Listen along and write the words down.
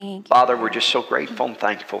Thank you. Father, we're just so grateful and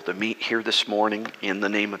thankful to meet here this morning in the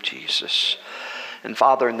name of Jesus. And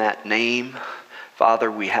Father, in that name,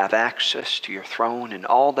 Father, we have access to your throne and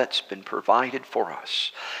all that's been provided for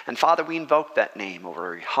us. And Father, we invoke that name over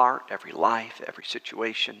every heart, every life, every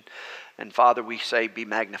situation. And Father, we say, be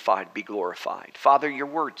magnified, be glorified. Father, your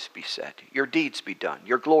words be said, your deeds be done,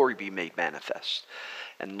 your glory be made manifest.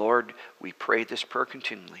 And Lord, we pray this prayer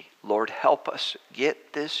continually. Lord, help us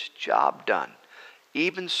get this job done.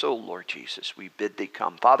 Even so, Lord Jesus, we bid thee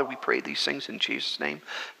come. Father, we pray these things in Jesus' name.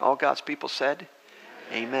 All God's people said,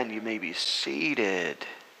 amen. You may be seated.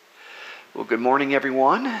 Well, good morning,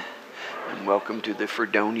 everyone, and welcome to the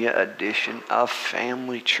Fredonia edition of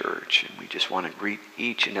Family Church. And we just want to greet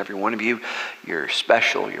each and every one of you. You're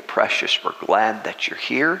special, you're precious. We're glad that you're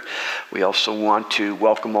here. We also want to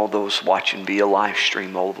welcome all those watching via live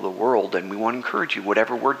stream all over the world. And we want to encourage you,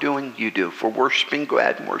 whatever we're doing, you do. If we're worshiping, go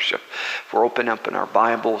ahead and worship. If we're open up our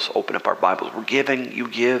Bibles. We're giving, you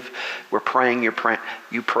give. We're praying, you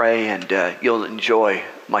pray, and you'll enjoy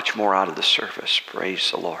much more out of the service.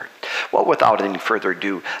 Praise the Lord. Well, without any further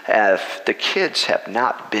ado, if the kids have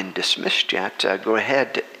not been dismissed yet, go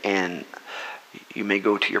ahead and you may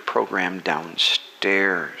go to your program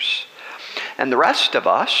downstairs. And the rest of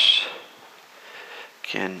us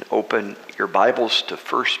can open your Bibles to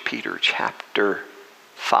 1 Peter chapter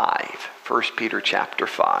 5. 1 Peter chapter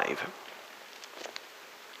 5.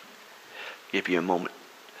 Give you a moment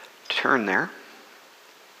to turn there.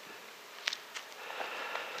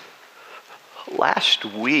 Last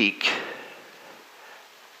week,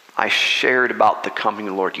 I shared about the coming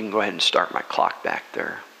of the Lord. You can go ahead and start my clock back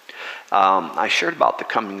there. I shared about the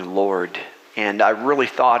coming of the Lord, and I really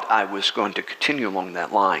thought I was going to continue along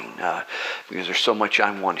that line because there's so much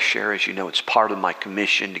I want to share. As you know, it's part of my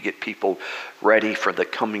commission to get people ready for the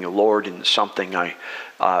coming of the Lord, and something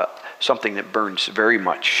that burns very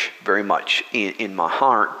much in my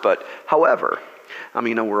heart. But however,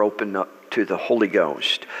 we're open up to the Holy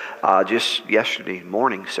Ghost. Just yesterday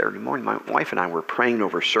morning, Saturday morning, my wife and I were praying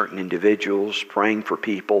over certain individuals, praying for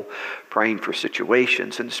people, praying for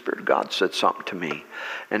situations, and the Spirit of God said something to me,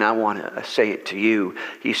 and I want to say it to you.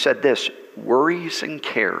 He said this: worries and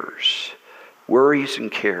cares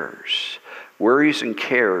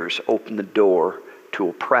open the door to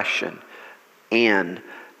oppression and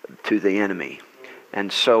to the enemy. And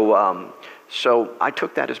so I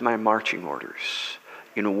took that as my marching orders.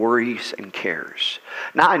 Worries and cares.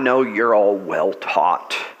 Now I know you're all well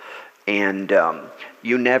taught, and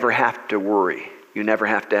you never have to worry. You never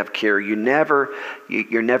have to have care. You're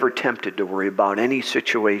never tempted to worry about any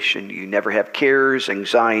situation. You never have cares,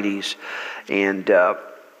 anxieties, and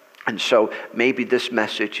so maybe this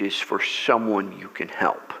message is for someone you can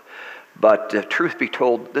help. But truth be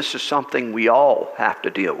told, this is something we all have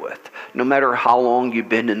to deal with. No matter how long you've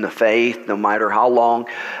been in the faith, no matter how long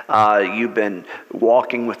you've been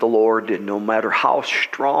walking with the Lord, and no matter how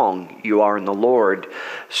strong you are in the Lord,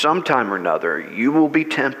 sometime or another you will be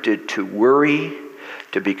tempted to worry,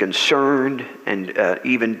 to be concerned, and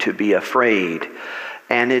even to be afraid.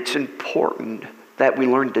 And it's important that we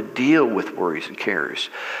learn to deal with worries and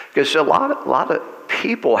cares, because a lot of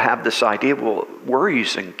people have this idea, well,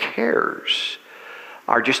 worries and cares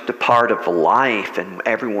are just a part of life and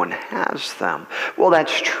everyone has them. Well,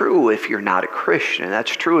 that's true if you're not a Christian.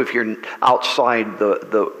 That's true if you're outside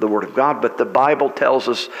the Word of God. But the Bible tells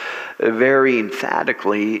us very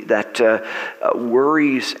emphatically that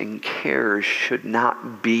worries and cares should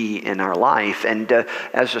not be in our life. And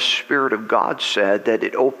as the Spirit of God said, that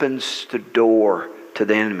it opens the door to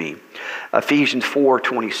the enemy. Ephesians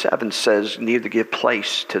 4:27 says, neither give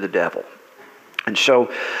place to the devil. And so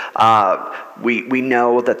we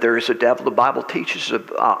know that there is a devil. The Bible teaches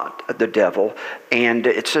about the devil, and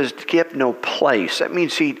it says give no place. That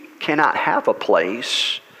means he cannot have a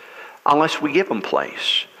place unless we give him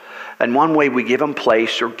place. And one way we give him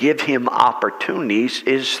place or give him opportunities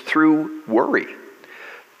is through worry,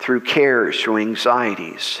 through cares, through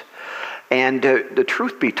anxieties. And the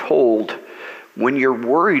truth be told, when you're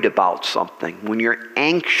worried about something, when you're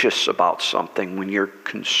anxious about something, when you're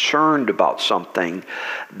concerned about something,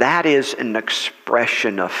 that is an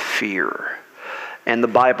expression of fear. And the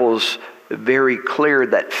Bible's very clear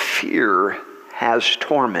that fear has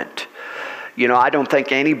torment. I don't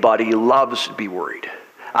think anybody loves to be worried.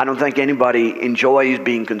 I don't think anybody enjoys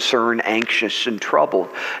being concerned, anxious, and troubled.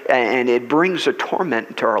 And it brings a torment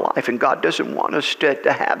into our life. And God doesn't want us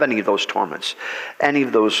to have any of those torments, any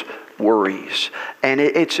of those worries. And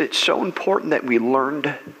it's so important that we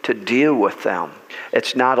learn to deal with them.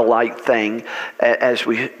 It's not a light thing. As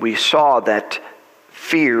we saw that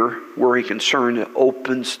fear, worry, concern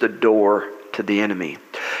opens the door to the enemy.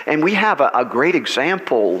 And we have a great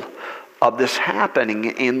example of this happening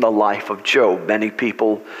in the life of Job. Many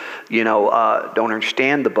people, don't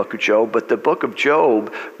understand the book of Job, but the book of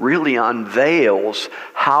Job really unveils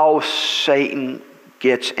how Satan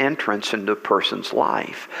gets entrance into a person's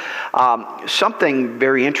life. Something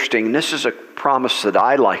very interesting, and this is a promise that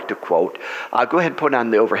I like to quote. Go ahead and put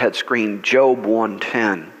on the overhead screen, Job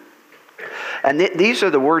 1:10. And these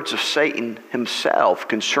are the words of Satan himself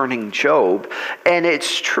concerning Job, and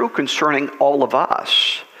it's true concerning all of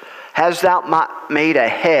us. Hast thou made a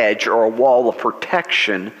hedge or a wall of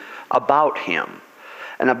protection about him,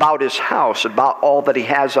 and about his house, about all that he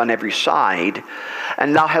has on every side?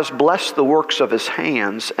 And thou hast blessed the works of his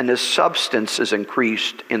hands, and his substance is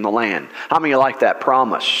increased in the land. How many like that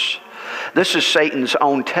promise? This is Satan's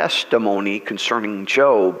own testimony concerning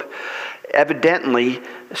Job. Evidently,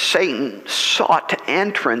 Satan sought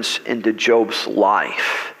entrance into Job's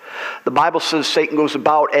life. The Bible says Satan goes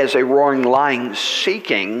about as a roaring lion,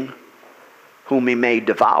 seeking whom he may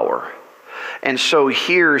devour. And so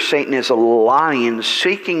here Satan is a lion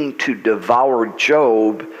seeking to devour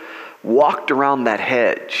Job, walked around that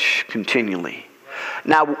hedge continually.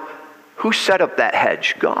 Now, who set up that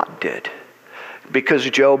hedge? God did. Because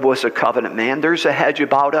Job was a covenant man, there's a hedge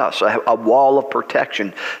about us, a wall of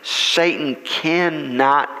protection. Satan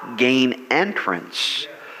cannot gain entrance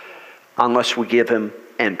unless we give him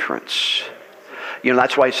entrance.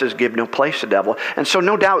 That's why it says give no place to the devil. And so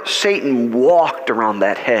no doubt Satan walked around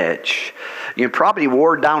that hedge. You probably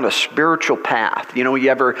wore down a spiritual path. You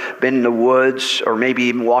ever been in the woods or maybe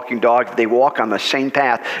even walking dog? They walk on the same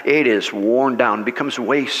path. It is worn down, becomes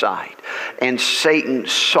wayside. And Satan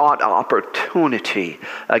sought opportunity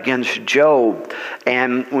against Job.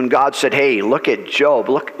 And when God said, hey, look at Job.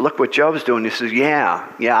 Look what Job's doing. He says,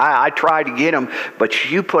 I tried to get him,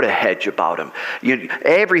 but you put a hedge about him.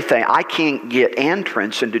 Everything. I can't get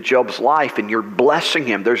entrance into Job's life, and you're blessing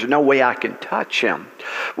him. There's no way I can touch him.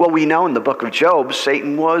 Well, we know in the book of Job,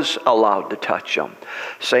 Satan was allowed to touch him.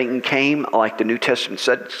 Satan came, like the New Testament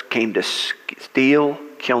said, came to steal,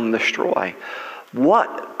 kill, and destroy.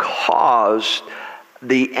 What caused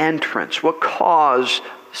the entrance? What caused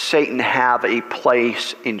Satan to have a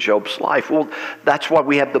place in Job's life? Well, that's why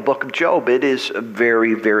we have the book of Job. It is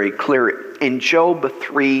very, very clear. In Job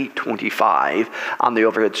 3:25 on the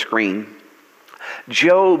overhead screen,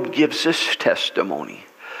 Job gives this testimony.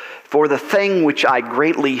 For the thing which I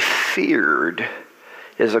greatly feared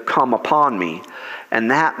is come upon me,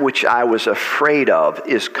 and that which I was afraid of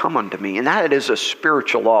is come unto me. And that is a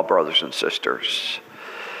spiritual law, brothers and sisters.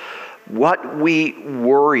 What we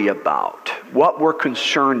worry about, what we're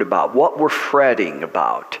concerned about, what we're fretting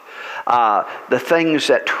about, the things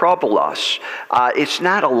that trouble us, it's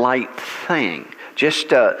not a light thing.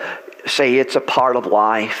 Just say it's a part of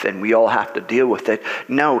life and we all have to deal with it.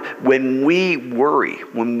 No, when we worry,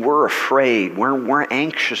 when we're afraid, when we're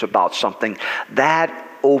anxious about something, that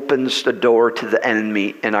opens the door to the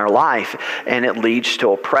enemy in our life, and it leads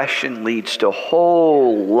to oppression, leads to a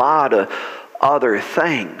whole lot of other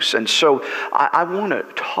things. And so I want to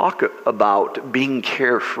talk about being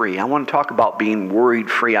carefree. I want to talk about being worried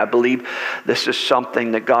free. I believe this is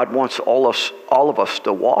something that God wants all of us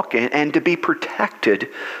to walk in and to be protected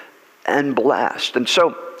and blessed. And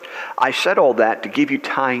so I said all that to give you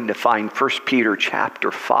time to find 1 Peter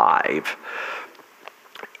chapter 5.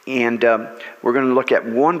 And we're going to look at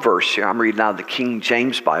one verse here. I'm reading out of the King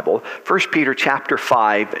James Bible. 1 Peter chapter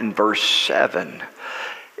 5 and verse 7.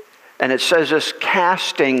 And it says this,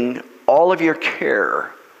 casting all of your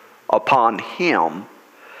care upon him,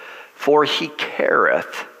 for he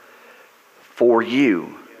careth for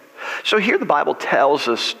you. So here the Bible tells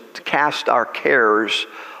us to cast our cares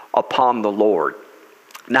upon the Lord.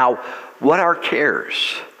 Now, what are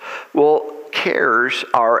cares? Well, cares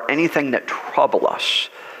are anything that trouble us,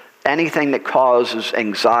 anything that causes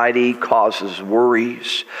anxiety, causes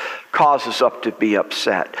worries, causes us to be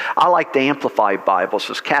upset. I like the Amplified Bible. It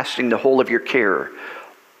says, casting the whole of your care,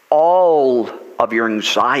 all of your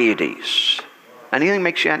anxieties, anything that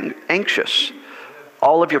makes you anxious,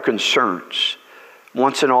 all of your concerns,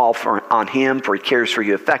 once and all on him, for he cares for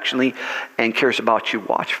you affectionately and cares about you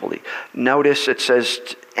watchfully. Notice it says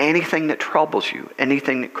anything that troubles you,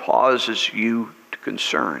 anything that causes you to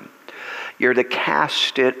concern, you're to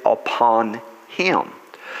cast it upon him.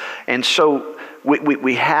 And so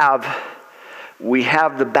we have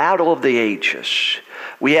the battle of the ages.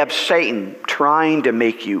 We have Satan trying to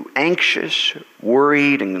make you anxious,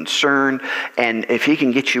 worried, and concerned. And if he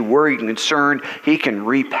can get you worried and concerned, he can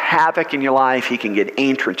reap havoc in your life. He can get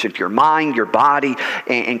entrance into your mind, your body,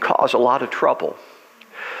 and cause a lot of trouble.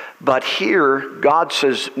 But here, God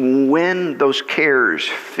says, when those cares,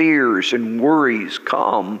 fears, and worries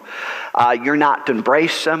come, you're not to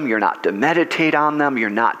embrace them, you're not to meditate on them,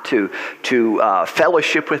 you're not to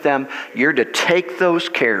fellowship with them. You're to take those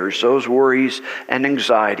cares, those worries, and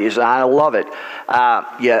anxieties. I love it.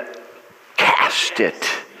 You cast it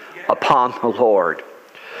upon the Lord.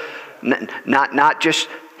 Not just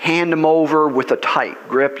hand them over with a tight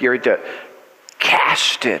grip. You're to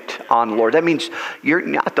cast it on the Lord. That means you're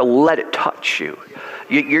not to let it touch you.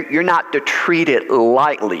 You're not to treat it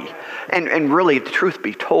lightly. And really, the truth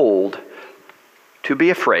be told, to be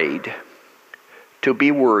afraid, to be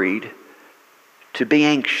worried, to be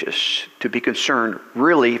anxious, to be concerned,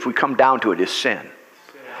 really, if we come down to it, is sin.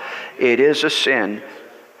 It is a sin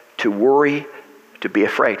to worry, to be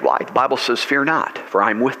afraid. Why? The Bible says, fear not, for I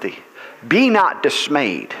am with thee. Be not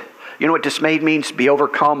dismayed. You know what dismayed means? Be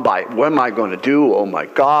overcome by, what am I going to do? Oh my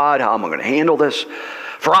God, how am I going to handle this?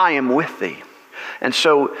 For I am with thee. And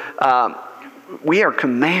so we are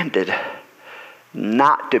commanded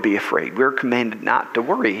not to be afraid. We're commanded not to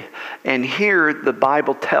worry. And here the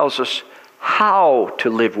Bible tells us how to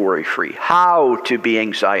live worry-free, how to be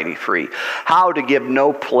anxiety-free, how to give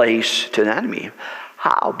no place to the enemy.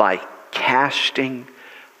 How? By casting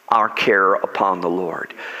our care upon the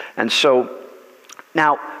Lord. And so,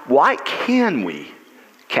 now, why can we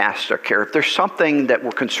cast our care? If there's something that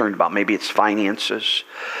we're concerned about, maybe it's finances,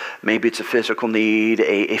 maybe it's a physical need,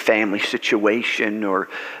 a family situation, or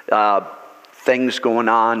things going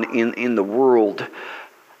on in the world,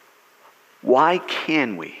 why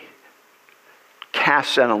can we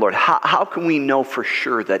cast that on the Lord? How can we know for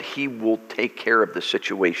sure that He will take care of the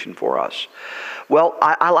situation for us? Well,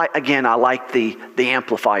 I like the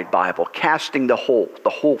Amplified Bible, casting the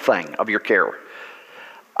whole thing of your care.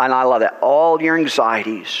 And I love that. All your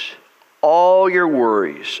anxieties, all your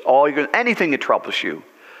worries, anything that troubles you.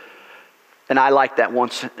 And I like that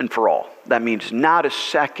once and for all. That means not a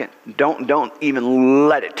second. Don't even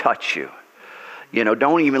let it touch you. You know,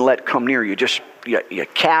 don't even let it come near you. Just you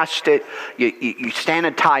cast it. You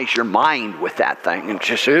sanitize your mind with that thing and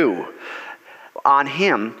just on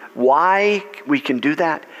Him. Why we can do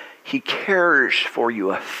that? He cares for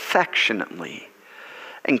you affectionately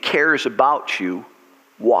and cares about you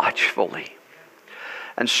watchfully.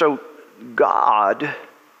 And so God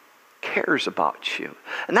cares about you.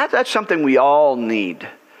 And that's something we all need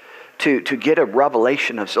to get a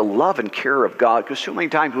revelation of the love and care of God. Because so many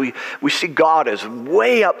times we see God as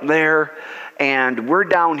way up there and we're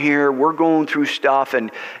down here, we're going through stuff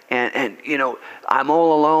and you know, I'm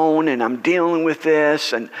all alone and I'm dealing with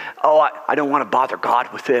this and I don't want to bother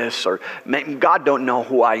God with this, or God don't know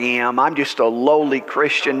who I am. I'm just a lowly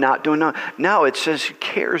Christian not doing nothing. No, it says He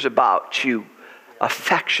cares about you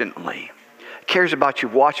affectionately. Cares about you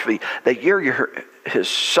watchfully, that you're His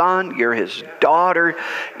son, you're His daughter.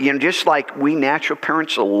 You know, just like we natural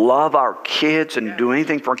parents love our kids and do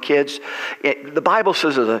anything for our kids. The Bible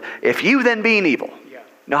says, if you then being evil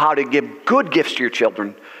know how to give good gifts to your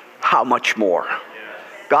children, how much more?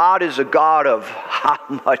 God is a God of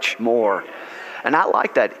how much more. And I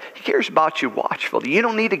like that. He cares about you watchfully. You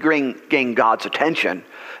don't need to gain God's attention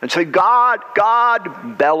and say, God,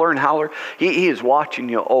 beller and holler. He is watching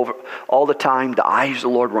you over all the time. The eyes of the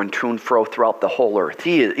Lord run to and fro throughout the whole earth.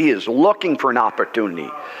 He is looking for an opportunity.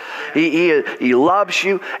 He loves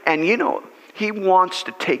you. And you know, He wants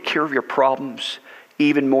to take care of your problems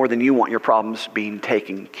even more than you want your problems being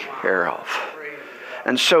taken care of.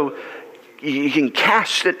 And so you can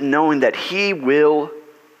cast it knowing that He will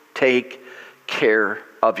take care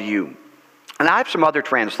of you. And I have some other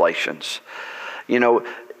translations. You know,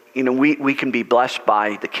 we can be blessed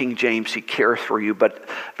by the King James, He cares for you, but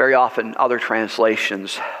very often other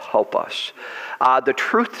translations help us. The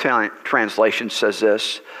Truth translation says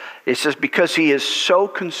this. It says, because He is so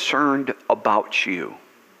concerned about you.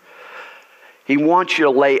 He wants you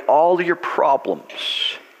to lay all of your problems,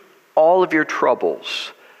 all of your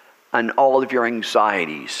troubles, and all of your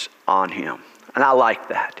anxieties on Him. And I like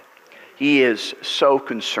that. He is so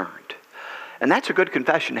concerned. And that's a good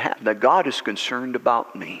confession to have, that God is concerned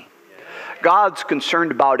about me. God's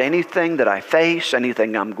concerned about anything that I face,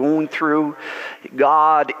 anything I'm going through.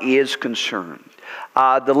 God is concerned.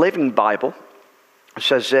 The Living Bible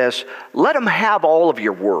says this, let Him have all of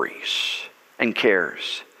your worries and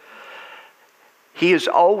cares. He is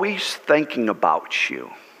always thinking about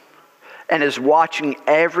you and is watching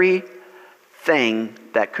everything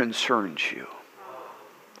that concerns you.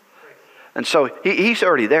 And so He's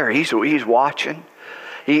already there. He's watching.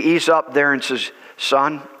 He's up there and says,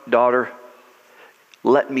 son, daughter,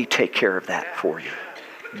 let me take care of that for you.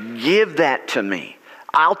 Give that to me.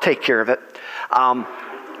 I'll take care of it.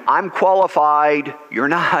 I'm qualified, you're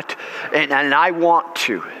not, and I want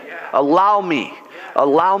to. Allow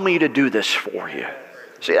me to do this for you.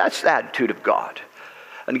 See, that's the attitude of God.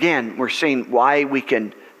 And again, we're seeing why we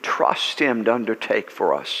can trust Him to undertake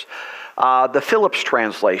for us. The Phillips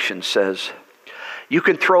translation says, you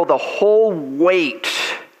can throw the whole weight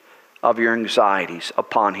of your anxieties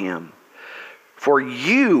upon Him, for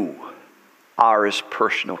you are His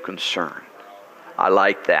personal concern. I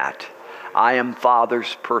like that. I am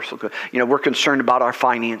Father's personal concern. We're concerned about our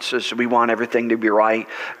finances. We want everything to be right.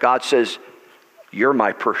 God says, you're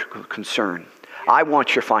my personal concern. I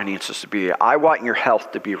want your finances to be right. I want your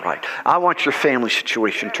health to be right. I want your family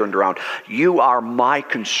situation turned around. You are my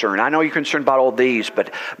concern. I know you're concerned about all these,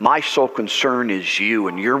 but my sole concern is you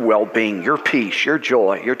and your well-being, your peace, your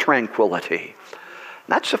joy, your tranquility.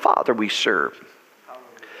 That's the Father we serve.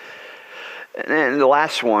 And the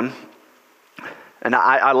last one, and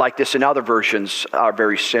I like this, and other versions are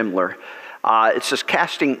very similar. It says,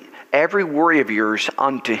 casting every worry of yours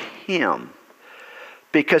unto Him,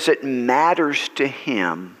 because it matters to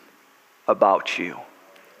Him about you.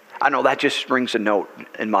 I know that just rings a note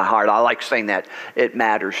in my heart. I like saying that. It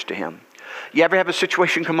matters to Him. You ever have a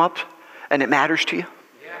situation come up and it matters to you?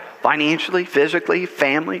 Yeah. Financially, physically,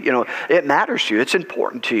 family, it matters to you. It's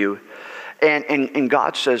important to you. And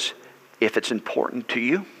God says, if it's important to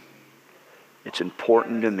you, it's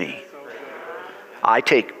important to me. I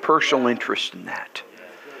take personal interest in that.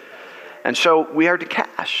 And so we are to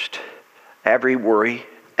cast every worry,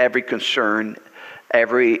 every concern,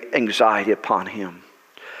 every anxiety upon Him.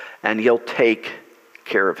 And He'll take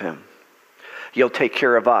care of him. He'll take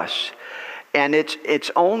care of us. And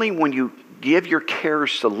it's only when you give your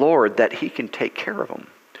cares to the Lord that He can take care of them.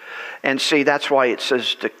 And see, that's why it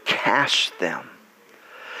says to cast them.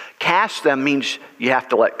 Cast them means you have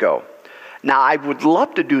to let go. Now, I would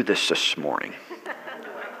love to do this morning.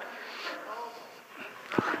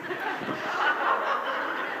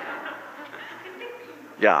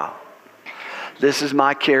 Yeah. This is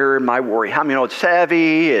my care and my worry. How many know it's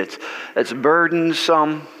heavy, it's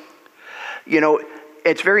burdensome.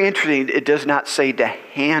 It's very interesting. It does not say to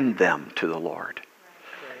hand them to the Lord.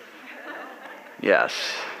 Yes.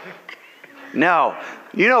 No.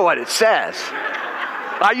 You know what it says.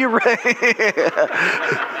 Are you ready?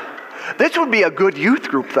 This would be a good youth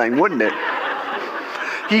group thing, wouldn't it?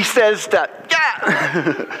 He says that,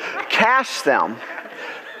 cast them.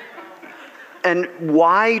 And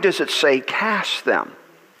why does it say cast them?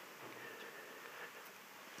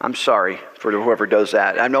 I'm sorry for whoever does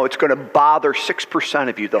that. I know it's going to bother 6%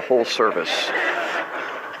 of you the whole service.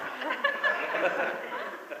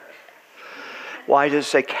 Why does it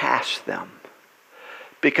say cast them?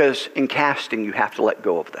 Because in casting, you have to let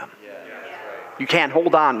go of them. You can't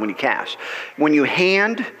hold on when you cast. When you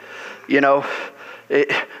hand,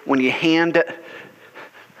 when you hand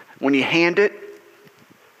it,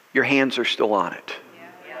 your hands are still on it.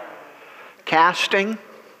 Casting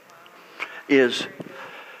is,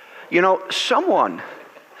 someone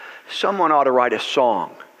ought to write a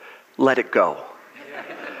song. Let it go.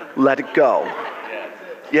 Let it go.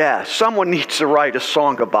 Yeah, someone needs to write a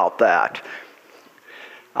song about that.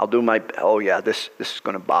 I'll do my, this is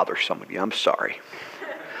going to bother some of you. I'm sorry.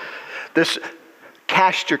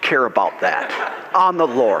 Cast your care about that on the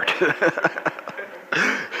Lord.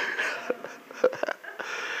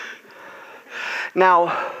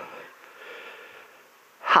 Now,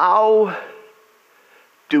 how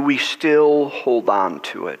do we still hold on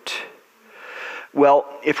to it? Well,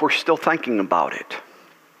 if we're still thinking about it,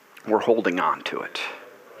 we're holding on to it.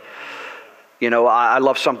 I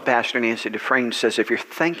love something Pastor Nancy Dufresne says, if you're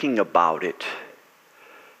thinking about it,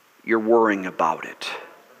 you're worrying about it.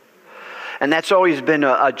 And that's always been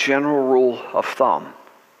a general rule of thumb.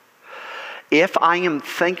 If I am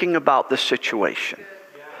thinking about the situation,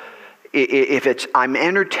 if I'm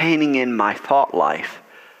entertaining in my thought life,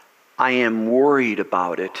 I am worried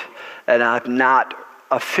about it, and I've not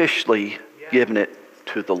officially given it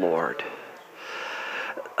to the Lord.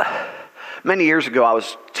 Many years ago, I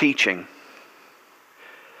was teaching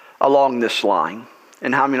along this line,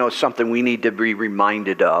 and how many know it's something we need to be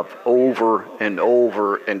reminded of over and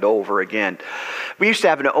over and over again. We used to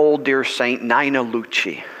have an old dear saint, Nina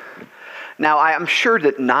Lucci. Now, I'm sure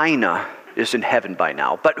that Nina is in heaven by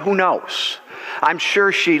now, but who knows? I'm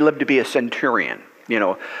sure she lived to be a centurion.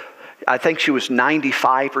 I think she was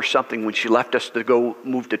 95 or something when she left us to go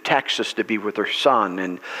move to Texas to be with her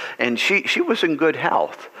son. And she was in good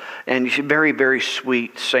health. And she's a very, very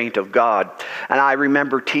sweet saint of God. And I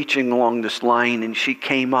remember teaching along this line, and she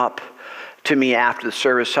came up to me after the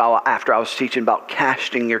service, how after I was teaching about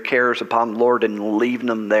casting your cares upon the Lord and leaving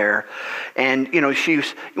them there. And,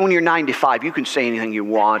 when you're 95, you can say anything you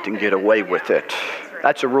want and get away with it.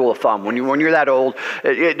 That's a rule of thumb. When you're that old,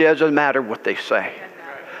 it doesn't matter what they say.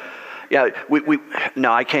 Yeah,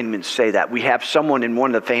 no, I can't even say that. We have someone in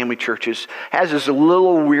one of the family churches has this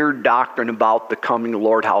little weird doctrine about the coming of the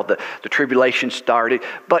Lord, how the tribulation started.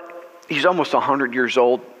 But he's almost 100 years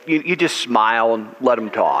old. You just smile and let him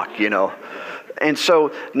talk, And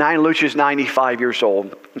so Lucia's 95 years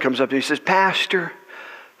old. He comes up and he says, Pastor,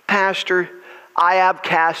 I have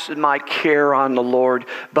casted my care on the Lord,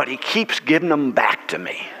 but he keeps giving them back to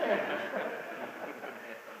me.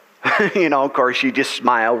 Of course, you just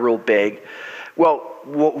smile real big. Well,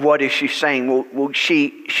 what is she saying? Well,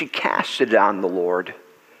 she cast it on the Lord,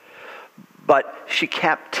 but she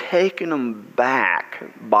kept taking them back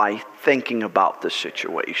by thinking about the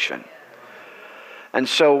situation. And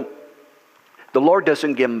so the Lord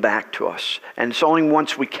doesn't give them back to us. And it's only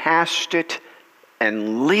once we cast it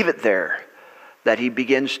and leave it there that he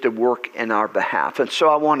begins to work in our behalf. And so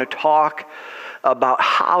I want to talk about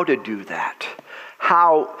how to do that.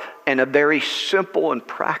 How, in a very simple and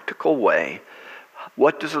practical way,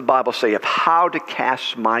 what does the Bible say of how to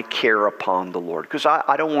cast my care upon the Lord? Because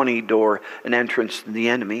I don't want any door and entrance to the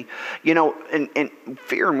enemy. And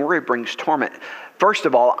fear and worry brings torment. First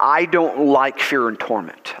of all, I don't like fear and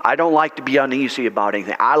torment. I don't like to be uneasy about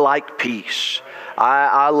anything. I like peace.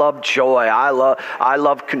 I love joy. I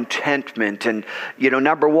love contentment. And,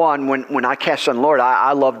 number one, when I cast on the Lord,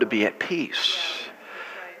 I love to be at peace.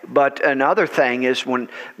 But another thing is when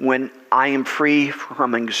I am free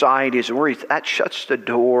from anxieties and worries, that shuts the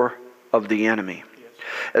door of the enemy.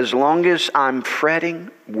 As long as I'm fretting,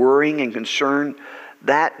 worrying, and concerned,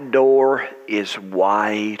 that door is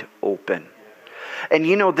wide open. And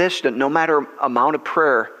that no matter amount of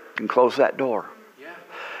prayer can close that door.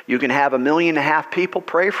 You can have 1.5 million people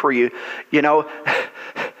pray for you.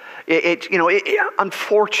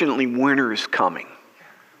 Unfortunately, winter is coming.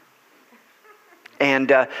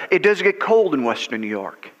 And it does get cold in Western New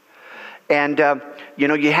York. And,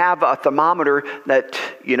 you have a thermometer that,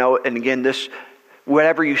 and again,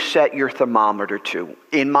 whatever you set your thermometer to.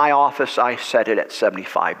 In my office, I set it at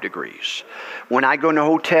 75 degrees. When I go in a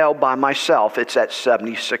hotel by myself, it's at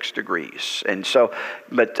 76 degrees. And so,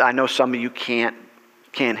 but I know some of you can't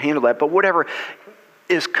handle that. But whatever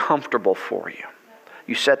is comfortable for you,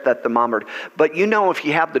 you set that thermometer. But if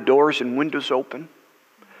you have the doors and windows open,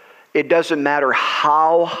 it doesn't matter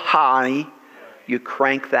how high you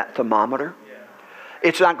crank that thermometer.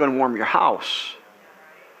 It's not going to warm your house.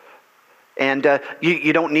 And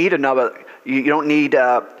you don't need another. You don't need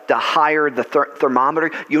to higher the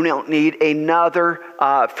thermometer. You don't need another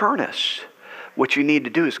furnace. What you need to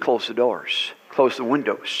do is close the doors, close the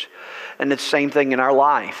windows. And it's the same thing in our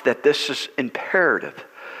life, that this is imperative.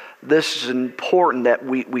 This is important that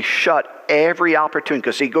we shut every opportunity,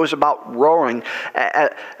 because he goes about roaring,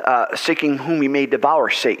 seeking whom he may devour,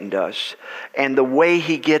 Satan does. And the way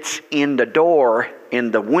he gets in the door,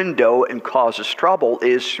 in the window, and causes trouble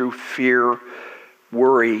is through fear,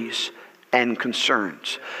 worries, and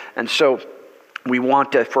concerns. And so we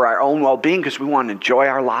want to, for our own well-being, because we want to enjoy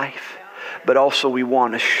our life, but also we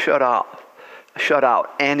want to shut out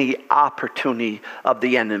any opportunity of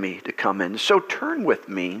the enemy to come in. So turn with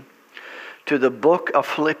me to the book of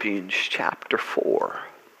Philippians chapter 4.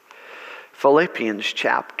 Philippians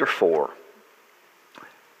chapter 4.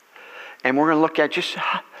 And we're going to look at just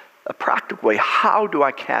a practical way. How do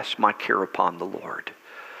I cast my care upon the Lord?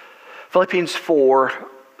 Philippians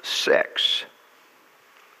 4:6.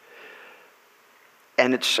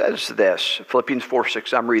 And it says this, Philippians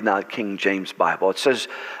 4:6, I'm reading out of King James Bible. It says,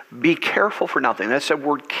 be careful for nothing. That's that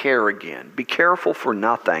word care again. Be careful for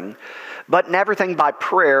nothing, but in everything by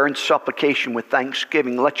prayer and supplication with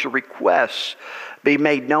thanksgiving, let your requests be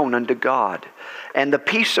made known unto God. And the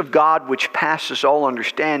peace of God which passes all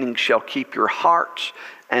understanding shall keep your hearts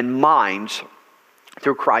and minds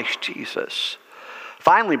through Christ Jesus.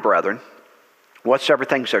 Finally, brethren, whatsoever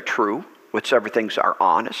things are true, whatsoever things are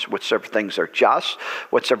honest, whatsoever things are just,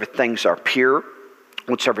 whatsoever things are pure,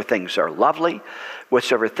 whatsoever things are lovely,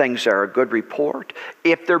 whatsoever things are a good report,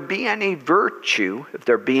 if there be any virtue, if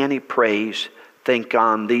there be any praise, think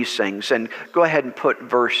on these things. And go ahead and put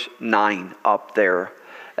verse 9 up there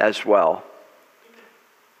as well.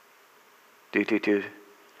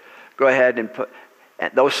 Go ahead and put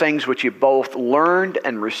those things which you both learned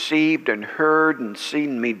and received and heard and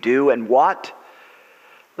seen me do, and what?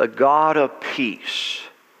 The God of peace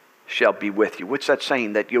shall be with you. What's that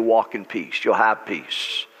saying? That you'll walk in peace. You'll have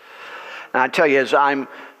peace. And I tell you, as I'm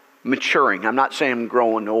maturing, I'm not saying I'm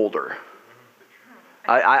growing older.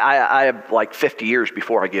 I have like 50 years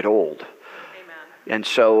before I get old. Amen. And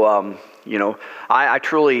so,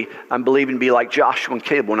 I'm believing to be like Joshua and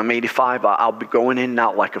Caleb. When I'm 85, I'll be going in and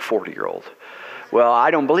out like a 40-year-old. Well,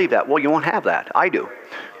 I don't believe that. Well, you won't have that. I do.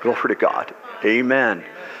 Glory to God. Amen.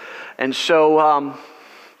 And so,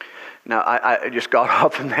 now I just got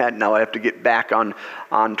off on that. Now I have to get back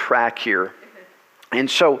on track here. And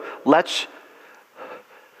so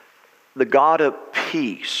the God of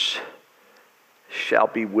peace shall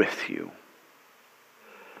be with you.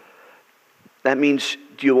 That means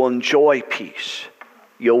you'll enjoy peace.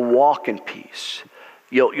 You'll walk in peace.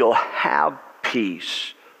 You'll have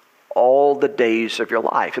peace all the days of your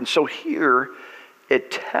life. And so here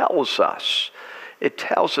it tells us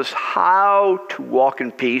how to walk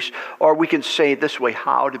in peace, or we can say it this way,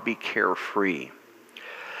 how to be carefree.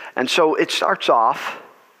 And so it starts off,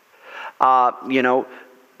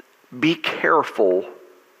 be careful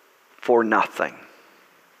for nothing.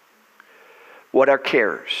 What are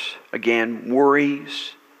cares? Again,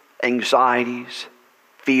 worries, anxieties,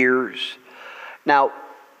 fears. Now,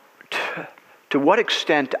 to what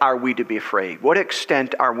extent are we to be afraid? What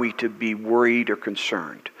extent are we to be worried or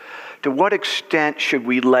concerned? To what extent should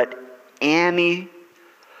we let anything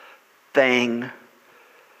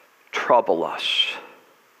trouble us?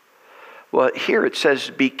 Well, here it says,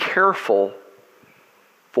 be careful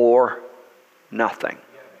for nothing.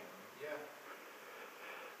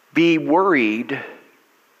 Be worried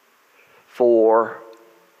for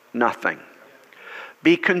nothing.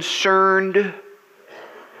 Be concerned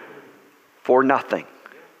for nothing.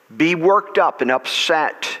 Be worked up and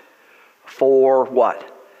upset for what?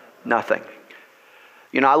 Nothing.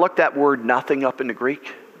 I looked that word nothing up in the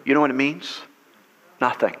Greek. You know what it means?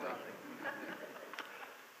 Nothing.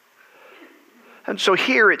 And so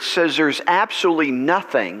here it says there's absolutely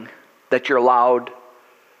nothing that you're allowed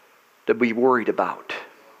to be worried about.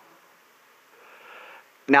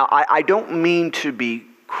 Now, I don't mean to be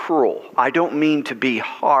cruel. I don't mean to be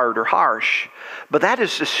hard or harsh. But that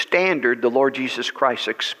is the standard the Lord Jesus Christ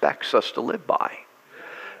expects us to live by.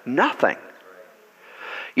 Nothing.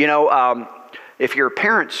 If you're a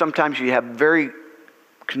parent, sometimes you have very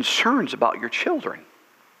concerns about your children.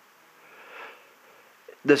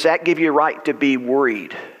 Does that give you a right to be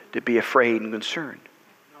worried, to be afraid and concerned?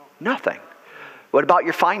 Nothing. What about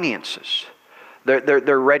your finances?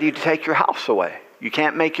 They're ready to take your house away. You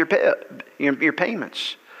can't make your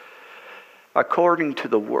payments. According to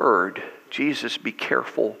the Word, Jesus, be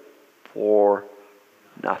careful for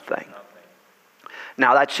nothing.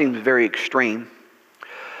 Now that seems very extreme.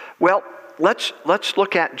 Well, let's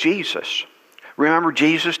look at Jesus. Remember,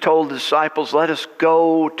 Jesus told the disciples, let us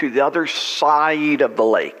go to the other side of the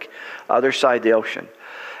lake, other side of the ocean.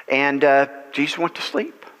 And Jesus went to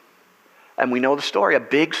sleep. And we know the story. A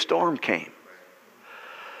big storm came.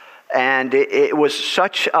 And it was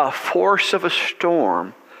such a force of a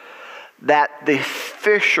storm that the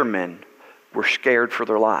fishermen were scared for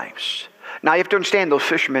their lives. Now you have to understand, those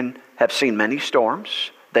fishermen have seen many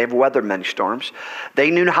storms. They've weathered many storms.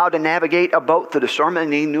 They knew how to navigate a boat through the storm,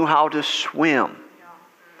 and they knew how to swim.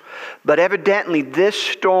 But evidently this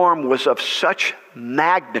storm was of such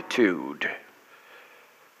magnitude,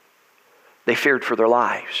 they feared for their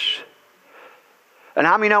lives. And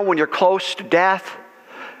how many know when you're close to death,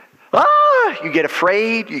 you get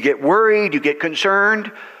afraid, you get worried, you get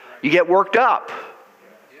concerned, you get worked up.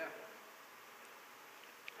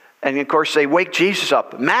 And of course they wake Jesus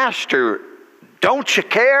up. Master, don't you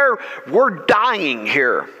care? We're dying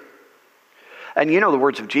here. And you know the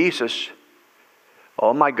words of Jesus.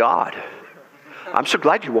 Oh my God, I'm so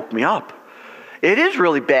glad you woke me up. It is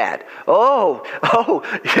really bad. You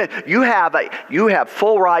have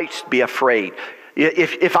full rights to be afraid.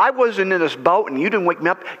 If I wasn't in this boat and you didn't wake me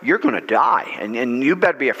up, you're going to die. And you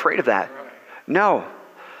better be afraid of that. No.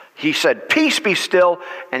 He said, peace be still.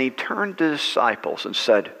 And he turned to the disciples and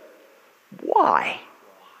said, why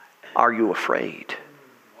are you afraid?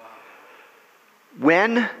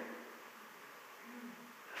 When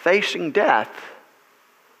facing death,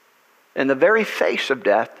 in the very face of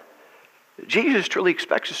death, Jesus truly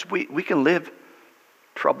expects us, we can live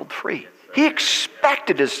troubled free. He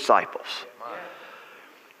expected his disciples.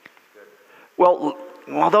 Well,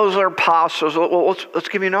 those are apostles. Let's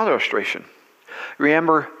give you another illustration.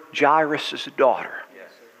 Remember Jairus' daughter.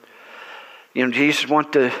 Jesus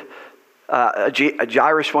went to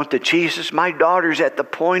Jairus went to Jesus. My daughter's at the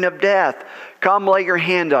point of death. Come lay your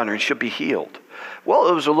hand on her and she'll be healed. Well,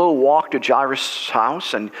 it was a little walk to Jairus'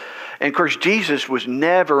 house, and of course Jesus was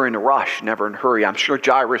never in a rush, never in a hurry. I'm sure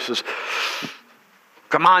Jairus is,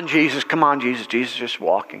 come on Jesus, Jesus just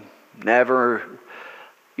walking, never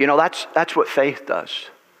You know, that's what faith does.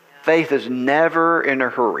 Faith is never in a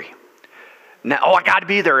hurry. Now, I got to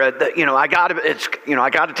be there. I got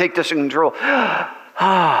to take this in control.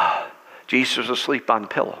 Jesus was asleep on the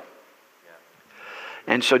pillow.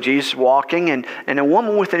 And so Jesus walking, and a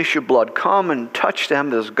woman with an issue of blood come and touch them,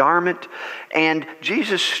 this garment, and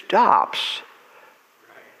Jesus stops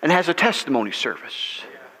and has a testimony service.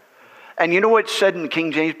 And you know what it said in the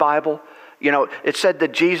King James Bible? You know, it said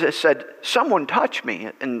that Jesus said, someone touched me.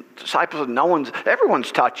 And the disciples said,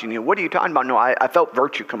 everyone's touching you. What are you talking about? No, I felt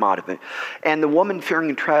virtue come out of it. And the woman, fearing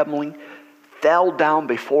and trembling, fell down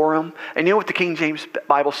before him. And you know what the King James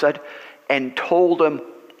Bible said? And told him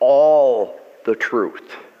all the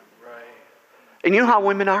truth. Right. And you know how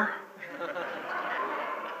women are?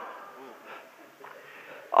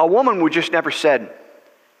 A woman would just never said,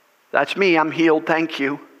 that's me, I'm healed, thank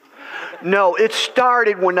you. No, it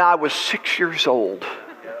started when I was 6 years old.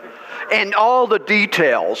 And all the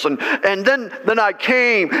details. And then I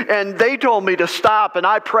came and they told me to stop and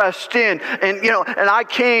I pressed in. And I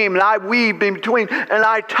came and I weaved in between and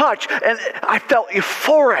I touched. And I felt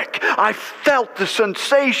euphoric. I felt the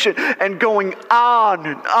sensation and going on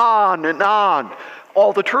and on and on.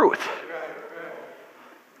 All the truth.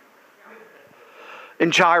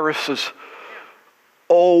 And Jairus says,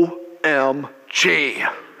 OMG.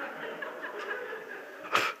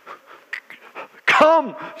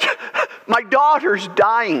 Come, my daughter's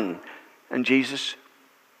dying. And Jesus,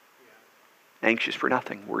 anxious for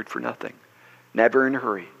nothing, word for nothing, never in a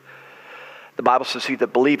hurry. The Bible says, he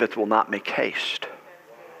that believeth will not make haste.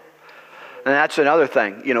 And that's another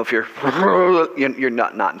thing, if you're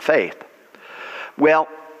not in faith. Well,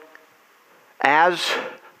 as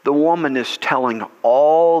the woman is telling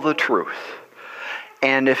all the truth,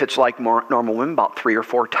 and if it's like normal women, about 3 or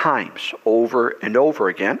 4 times over and over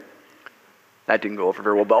again. That didn't go over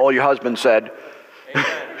very well, but all your husband said,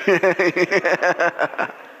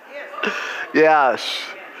 yes.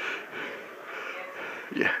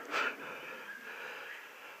 Yeah.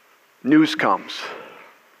 News comes.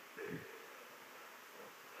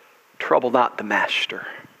 Trouble not the master.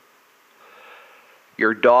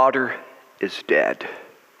 Your daughter is dead.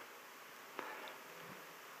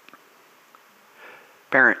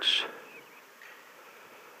 Parents,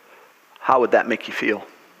 how would that make you feel?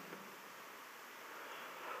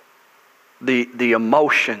 The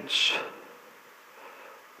emotions,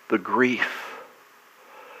 the grief,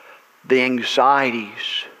 the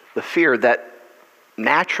anxieties, the fear that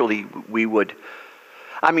naturally we would.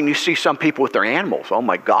 I mean, you see some people with their animals, oh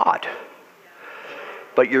my God.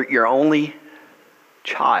 But your only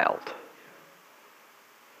child.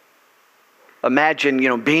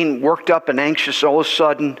 Imagine, being worked up and anxious, all of a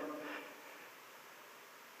sudden,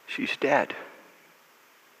 she's dead.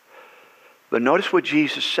 But notice what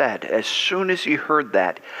Jesus said. As soon as he heard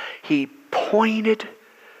that, he pointed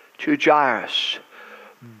to Jairus.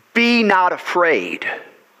 Be not afraid.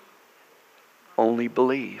 Only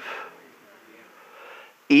believe.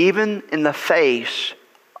 Even in the face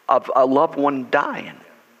of a loved one dying.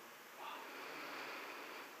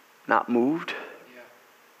 Not moved.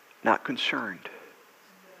 Not concerned.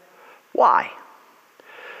 Why?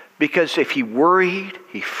 Because if he worried,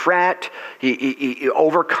 he fret, he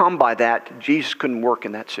overcome by that, Jesus couldn't work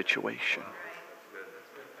in that situation.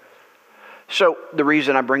 So the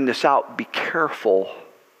reason I bring this out, be careful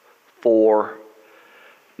for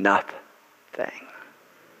nothing.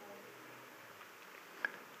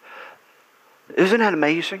 Isn't that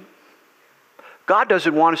amazing? God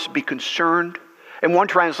doesn't want us to be concerned. In one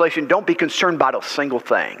translation, don't be concerned about a single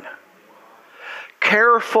thing.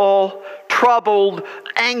 Careful, troubled,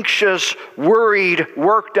 anxious, worried,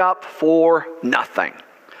 worked up for nothing.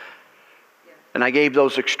 And I gave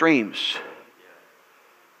those extremes.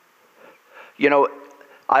 I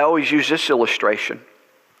always use this illustration.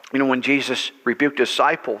 When Jesus rebuked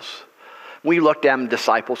disciples, we looked at them,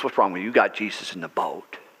 disciples, what's wrong with you? You got Jesus in the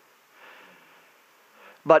boat.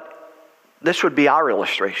 But this would be our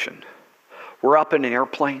illustration. We're up in an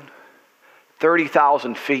airplane,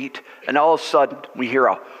 30,000 feet, and all of a sudden we hear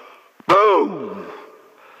a boom!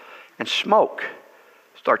 And smoke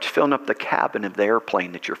starts filling up the cabin of the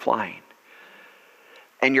airplane that you're flying.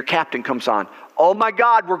 And your captain comes on, oh my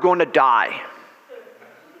God, we're going to die.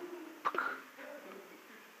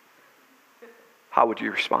 How would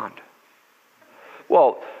you respond?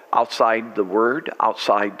 Well, outside the Word,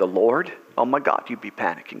 outside the Lord, oh my God, you'd be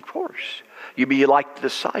panicking, of course. You'd be like the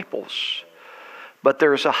disciples. But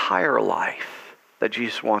there's a higher life that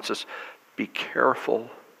Jesus wants us. Be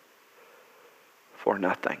careful for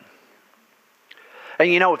nothing. And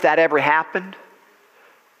if that ever happened,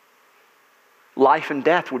 life and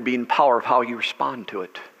death would be in power of how you respond to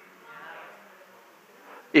it.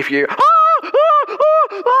 If you,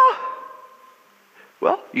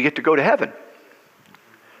 well, you get to go to heaven.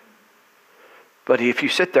 But if you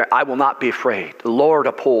sit there, I will not be afraid. The Lord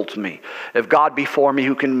upholds me. If God be for me,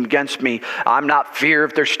 who can be against me? I'm not fear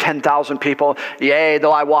if there's 10,000 people. Yea,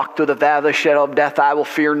 though I walk through the valley of the shadow of death, I will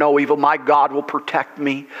fear no evil. My God will protect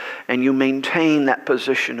me. And you maintain that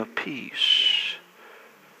position of peace.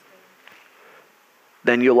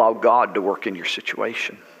 Then you allow God to work in your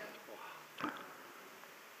situation.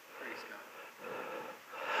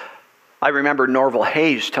 I remember Norval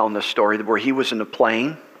Hayes telling this story where he was in a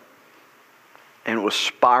plane and it was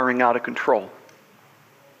spiraling out of control.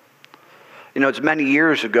 You know, it's many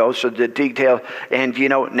years ago, so the detail, and you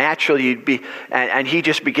know, naturally you'd be, and he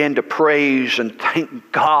just began to praise and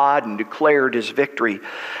thank God and declared his victory.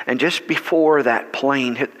 And just before that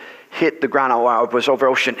plane hit the ground, I was over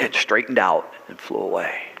ocean, it straightened out and flew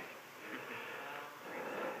away.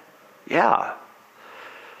 Yeah.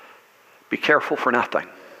 Be careful for nothing.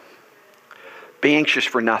 Be anxious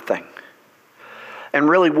for nothing. And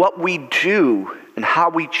really what we do and how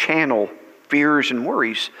we channel fears and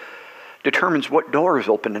worries determines what door is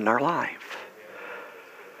open in our life.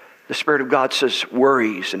 The Spirit of God says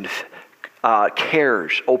worries and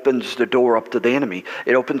cares opens the door up to the enemy.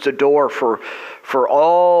 It opens the door for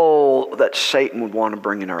all that Satan would want to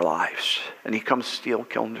bring in our lives. And he comes to steal,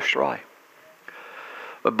 kill, and destroy.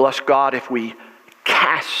 But bless God if we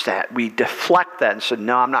cast that, we deflect that and say,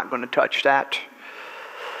 no, I'm not going to touch that.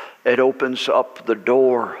 It opens up the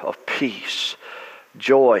door of peace,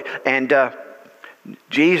 joy. And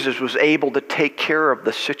Jesus was able to take care of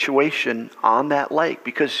the situation on that lake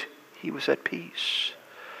because he was at peace,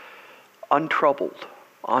 untroubled,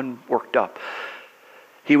 unworked up.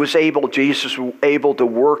 Jesus was able to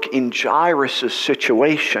work in Jairus'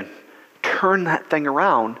 situation, turn that thing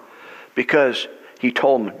around because he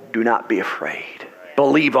told him, do not be afraid.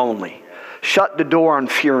 Believe only. Shut the door on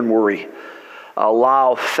fear and worry.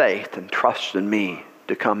 Allow faith and trust in me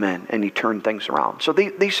to come in. And he turned things around. So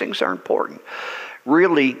these things are important.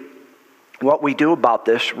 Really, what we do about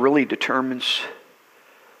this really determines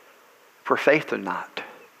if we're faith or not.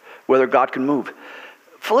 Whether God can move.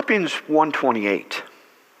 Philippians 1:28.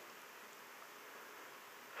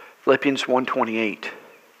 Philippians 1:28.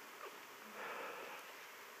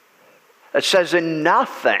 It says, in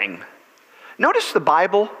nothing. Notice the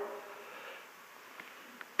Bible.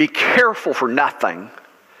 Be careful for nothing.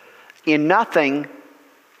 In nothing,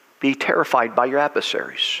 be terrified by your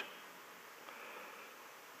adversaries.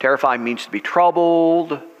 Terrified means to be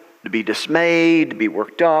troubled, to be dismayed, to be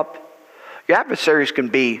worked up. Your adversaries can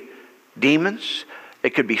be demons.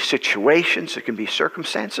 It could be situations. It can be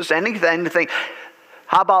circumstances. Anything.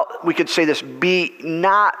 How about we could say this? Be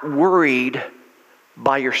not worried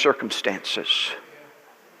by your circumstances.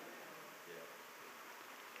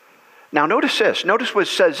 Now notice this. Notice what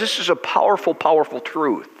it says. This is a powerful, powerful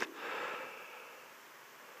truth.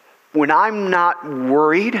 When I'm not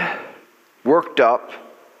worried, worked up,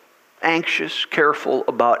 anxious, careful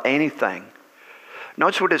about anything,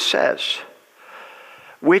 notice what it says.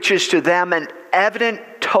 Which is to them an evident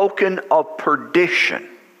token of perdition,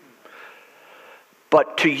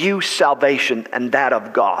 but to you salvation and that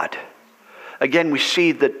of God. Again, we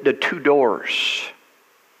see the two doors.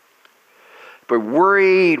 We're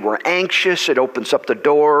worried, we're anxious. It opens up the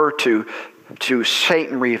door to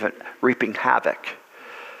Satan reaping havoc.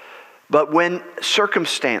 But when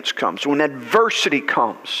circumstance comes, when adversity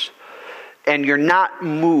comes, and you're not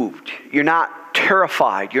moved, you're not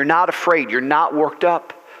terrified, you're not afraid, you're not worked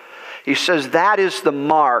up, he says that is the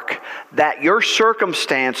mark that your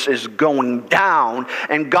circumstance is going down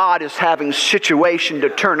and God is having situation to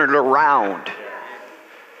turn it around.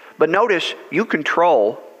 But notice, you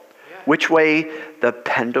control which way the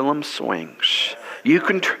pendulum swings. You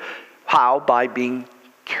can how? By being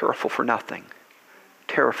careful for nothing,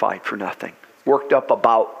 terrified for nothing, worked up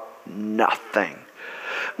about nothing.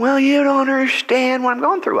 Well, you don't understand what I'm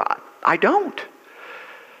going through. I don't.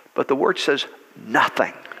 But the word says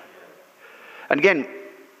nothing. And again,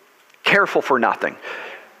 careful for nothing.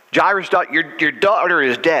 Jairus' daughter, your daughter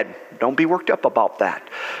is dead. Don't be worked up about that.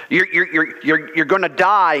 You're going to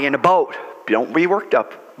die in a boat. Don't be worked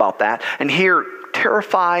up about that. And here,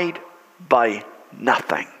 terrified by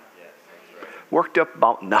nothing. Worked up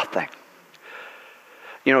about nothing.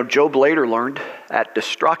 You know, Job later learned at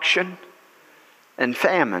destruction and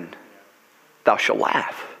famine, thou shalt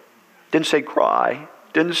laugh. Didn't say cry.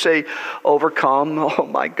 Didn't say overcome. Oh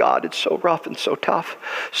my God, it's so rough and so tough.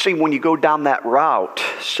 See, when you go down that route,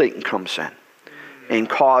 Satan comes in and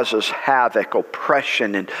causes havoc,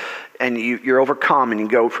 oppression, and you're overcome and you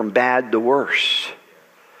go from bad to worse.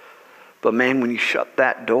 But man, when you shut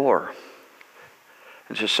that door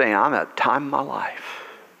and just saying, I'm at a time of my life.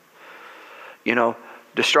 You know,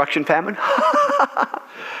 destruction, famine.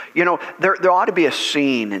 You know, there ought to be a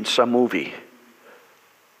scene in some movie.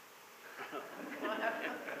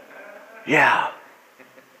 Yeah.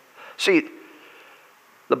 See,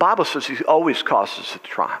 the Bible says He always causes us to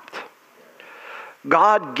triumph.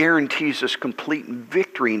 God guarantees us complete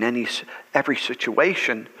victory in every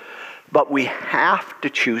situation, but we have to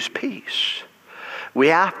choose peace. We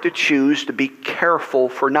have to choose to be careful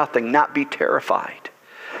for nothing, not be terrified.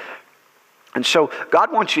 And so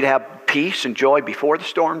God wants you to have peace and joy before the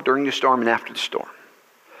storm, during the storm, and after the storm.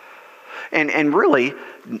 And really,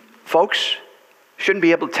 folks shouldn't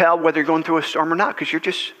be able to tell whether you're going through a storm or not, because you're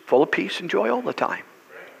just full of peace and joy all the time.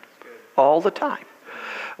 All the time.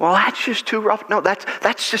 Well, that's just too rough. No,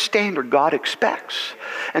 that's the standard God expects.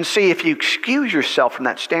 And see, if you excuse yourself from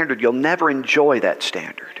that standard, you'll never enjoy that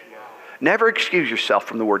standard. Never excuse yourself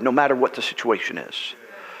from the Word, no matter what the situation is.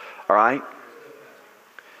 All right?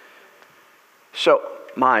 So,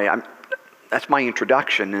 that's my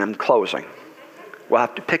introduction, and I'm closing. We'll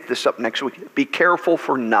have to pick this up next week. Be careful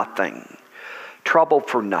for nothing. Trouble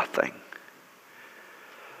for nothing.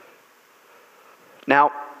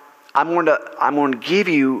 Now, I'm going to give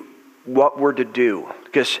you what we're to do.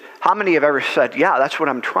 Because how many have ever said, yeah, that's what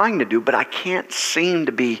I'm trying to do, but I can't seem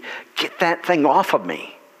to get that thing off of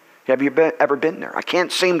me. Have you ever been there? I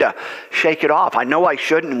can't seem to shake it off. I know I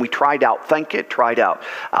shouldn't, and we tried to outthink it, tried to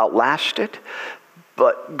outlast it.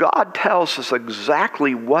 But God tells us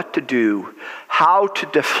exactly what to do, how to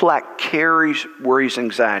deflect cares, worries,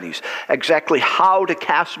 anxieties, exactly how to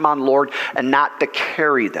cast them on the Lord and not to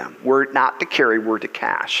carry them. We're not to carry, we're to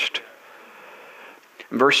cast.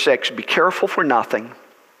 In verse 6, be careful for nothing,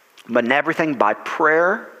 but in everything by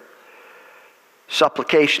prayer,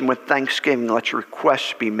 supplication with thanksgiving, let your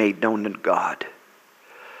requests be made known to God.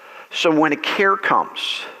 So when a care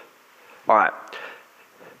comes, all right,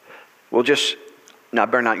 now, I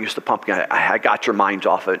better not use the pumpkin. I got your minds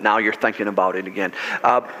off of it. Now you're thinking about it again.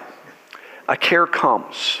 A care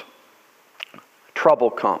comes. Trouble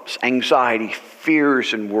comes. Anxiety,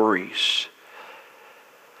 fears, and worries.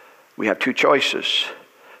 We have two choices.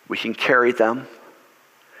 We can carry them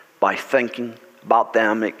by thinking about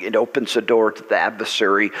them. It opens the door to the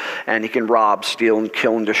adversary, and he can rob, steal, and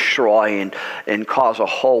kill, and destroy, and cause a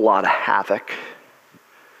whole lot of havoc.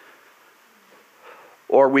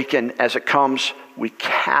 Or we can, as it comes, we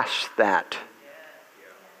cast that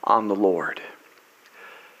on the Lord.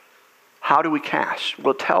 How do we cast?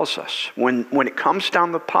 Well, it tells us. When it comes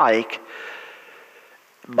down the pike,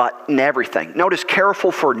 but in everything. Notice,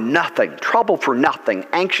 careful for nothing, trouble for nothing,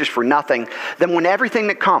 anxious for nothing. Then when everything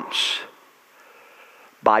that comes,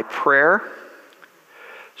 by prayer,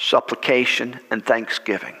 supplication, and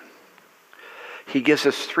thanksgiving. He gives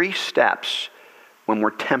us 3 steps when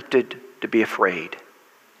we're tempted to be afraid,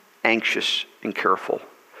 anxious, and careful.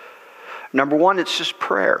 Number 1, it's just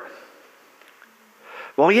prayer.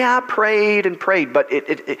 Well, yeah, I prayed, but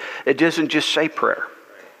it doesn't just say prayer.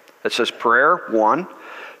 It says prayer, 1,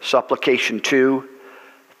 supplication, 2,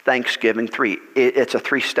 thanksgiving, 3. It's a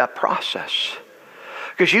 3-step process.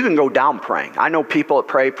 Because you can go down praying. I know people that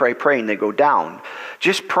pray, and they go down.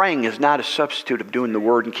 Just praying is not a substitute of doing the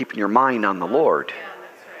Word and keeping your mind on the Lord.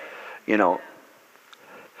 You know,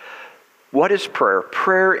 what is prayer?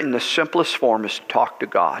 Prayer in the simplest form is to talk to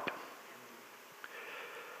God.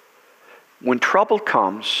 When trouble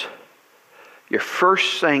comes, your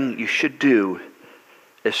first thing you should do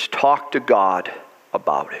is talk to God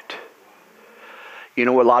about it. You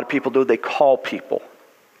know what a lot of people do? They call people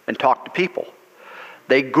and talk to people.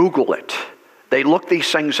 They Google it. They look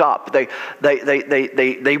these things up. They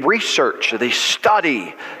research. They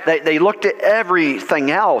study. They looked at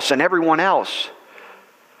everything else and everyone else.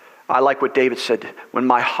 I like what David said, when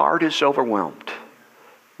my heart is overwhelmed,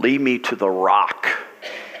 lead me to the rock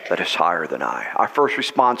that is higher than I. Our first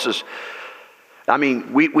response is,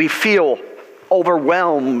 we feel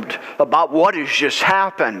overwhelmed about what has just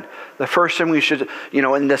happened. The first thing we should,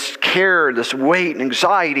 and this care, this weight and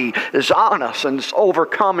anxiety is on us and it's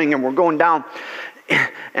overcoming and we're going down.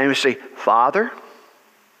 And we say, Father,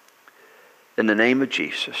 in the name of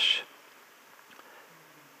Jesus,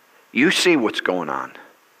 you see what's going on.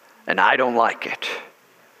 And I don't like it.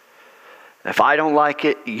 If I don't like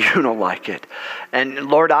it, you don't like it. And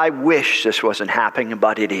Lord, I wish this wasn't happening,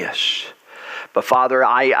 but it is. But Father,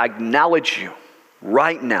 I acknowledge you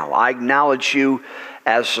right now. I acknowledge you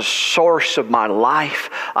as the source of my life.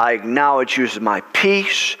 I acknowledge you as my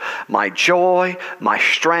peace, my joy, my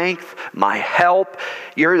strength, my help.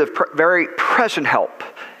 You're the very present help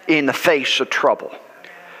in the face of trouble.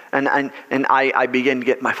 And I begin to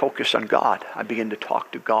get my focus on God. I begin to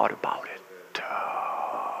talk to God about it.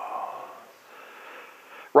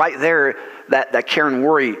 Right there, that care and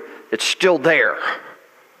worry, it's still there.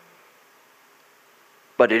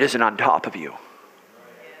 But it isn't on top of you.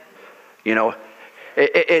 You know,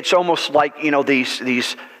 it's almost like, you know, these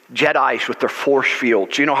Jedis with their force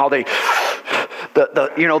fields. You know how they're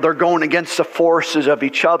going against the forces of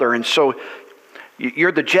each other. And so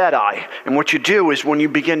you're the Jedi. And what you do is when you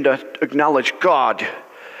begin to acknowledge God,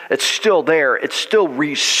 it's still there. It's still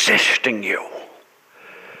resisting you.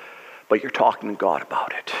 But you're talking to God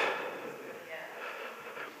about it.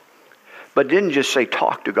 But it didn't just say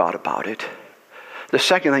talk to God about it. The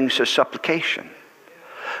second thing says supplication.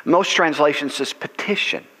 Most translations says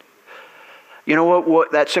petition. You know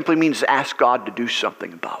what that simply means? Ask God to do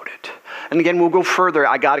something about it. And again, we'll go further.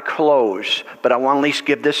 I got to close, but I want to at least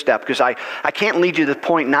give this step because I can't lead you to the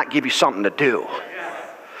point and not give you something to do.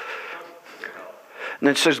 And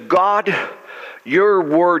it says, God, your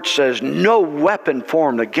word says, no weapon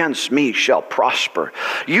formed against me shall prosper.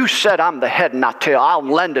 You said I'm the head and not tail. I'll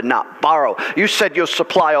lend and not borrow. You said you'll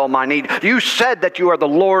supply all my need. You said that you are the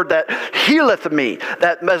Lord that healeth me.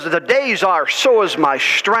 That as the days are, so is my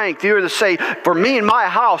strength. You are to say, for me and my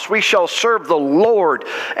house, we shall serve the Lord.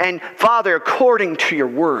 And Father, according to your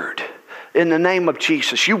word, in the name of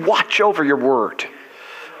Jesus, you watch over your word.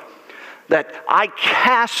 That I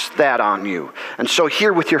cast that on you. And so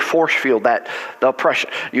here with your force field, that the oppression,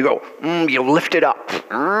 you go, you lift it up.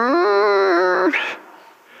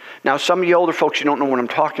 Now some of you older folks, you don't know what I'm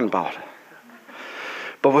talking about.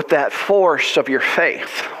 But with that force of your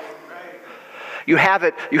faith, you have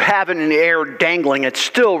it in the air dangling, it's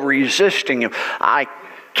still resisting you. I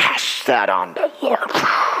cast that on the Lord.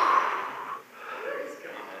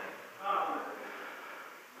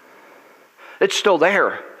 It's still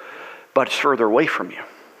there. But it's further away from you.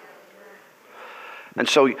 And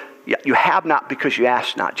so you have not because you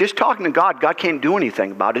ask not. Just talking to God, God can't do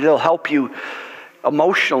anything about it. It'll help you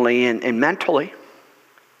emotionally and mentally.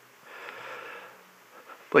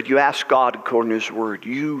 But you ask God according to His word.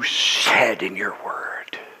 You said in your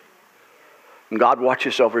word. And God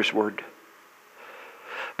watches over His word.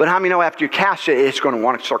 But how many know after you cast it, it's going to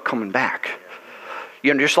want to start coming back?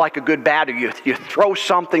 You know, just like a good batter, you throw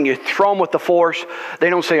something, you throw them with the force. They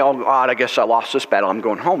don't say, oh, God, I guess I lost this battle, I'm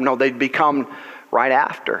going home. No, they become right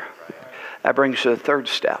after. That brings to the third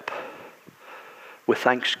step, with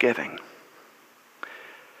thanksgiving.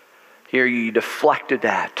 Here you deflected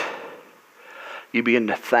that. You begin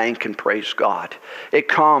to thank and praise God. It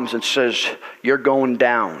comes and says, you're going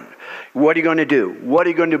down. What are you going to do? What are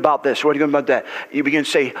you going to do about this? What are you going to do about that? You begin to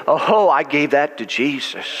say, oh, I gave that to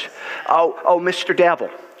Jesus. Oh, Mr. Devil,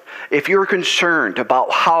 if you're concerned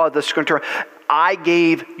about how this is going to turn, I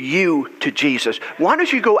gave you to Jesus. Why don't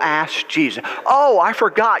you go ask Jesus? Oh, I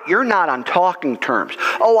forgot you're not on talking terms.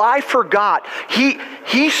 Oh, I forgot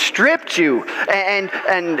he stripped you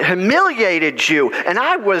and humiliated you, and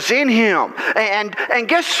I was in him. And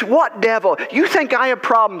guess what, devil? You think I have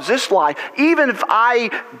problems this life? Even if I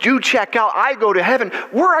do check out, I go to heaven.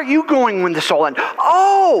 Where are you going when this all ends?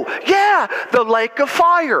 Oh, yeah, the lake of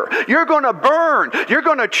fire. You're going to burn. You're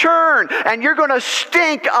going to churn, and you're going to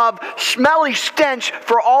stink of smelly stench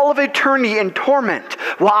for all of eternity in torment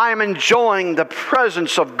while I am enjoying the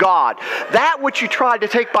presence of God. That which you tried to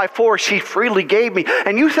take by force, He freely gave me.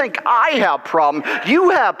 And you think I have problems.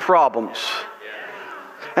 You have problems.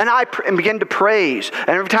 And I begin to praise. And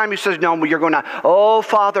every time He says, no, you're going to, oh,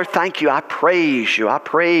 Father, thank you. I praise you. I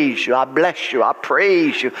praise you. I bless you. I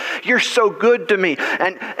praise you. You're so good to me.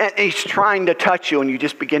 And He's trying to touch you, and you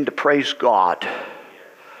just begin to praise God.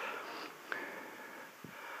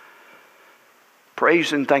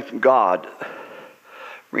 Praise and thanking God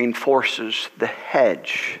reinforces the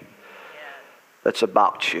hedge that's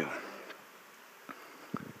about you.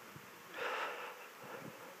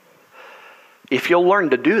 If you'll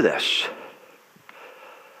learn to do this,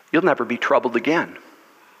 you'll never be troubled again.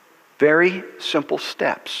 Very simple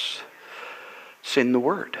steps. It's in the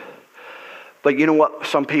Word. But you know what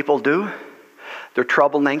some people do? They're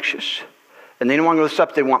troubled and anxious. And they don't want to go this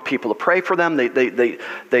up. They want people to pray for them.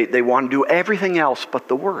 They want to do everything else but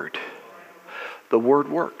the Word. The Word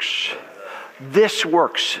works. This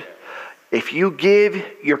works. If you give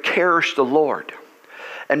your cares to the Lord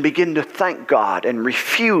and begin to thank God and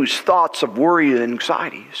refuse thoughts of worry and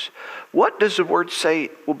anxieties, what does the Word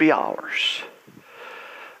say will be ours?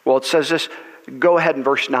 Well, it says this, go ahead in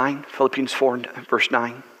verse 9, Philippians 4, verse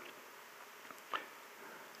 9.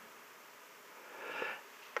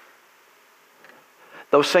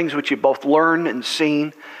 Those things which you both learned and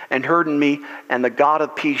seen and heard in me, and the God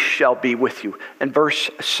of peace shall be with you. And verse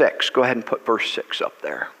 6, go ahead and put verse 6 up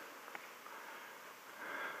there.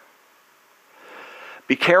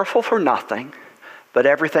 Be careful for nothing, but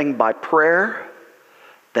everything by prayer,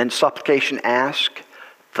 then supplication ask,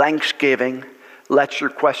 thanksgiving, let your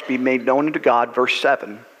requests be made known unto God. Verse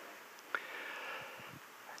 7.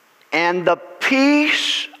 And the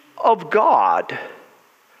peace of God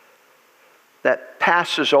that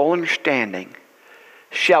passes all understanding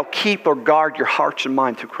shall keep or guard your hearts and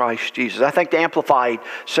minds through Christ Jesus. I think the Amplified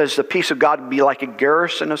says the peace of God would be like a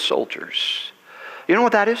garrison of soldiers. You know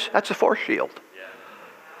what that is? That's a force shield.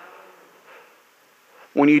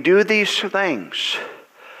 When you do these things,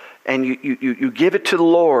 and you give it to the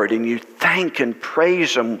Lord, and you thank and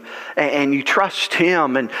praise Him, and you trust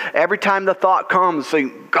Him, and every time the thought comes, say,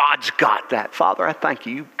 God's got that. Father, I thank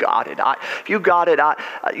you. You got it. If you got it,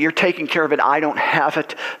 you're taking care of it. I don't have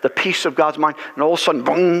it. The peace of God's mind. And all of a sudden,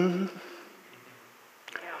 boom.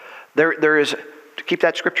 There is, to keep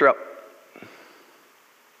that scripture up.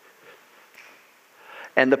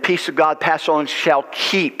 And the peace of God pass on shall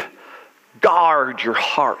keep, guard your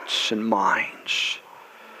hearts and minds.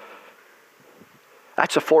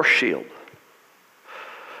 That's a force shield.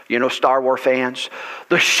 You know, Star Wars fans,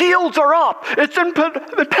 the shields are up. It's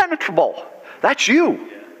impenetrable. That's you.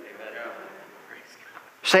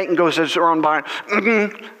 Satan goes around by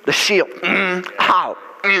the shield. Out.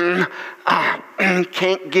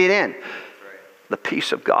 Can't get in. The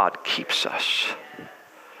peace of God keeps us.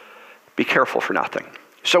 Be careful for nothing.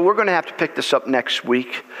 So we're going to have to pick this up next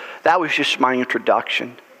week. That was just my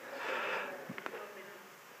introduction.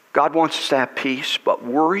 God wants us to have peace, but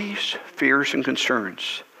worries, fears, and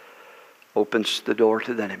concerns opens the door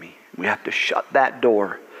to the enemy. We have to shut that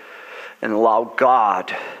door and allow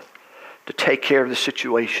God to take care of the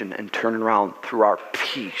situation and turn it around through our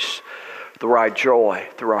peace, through our joy,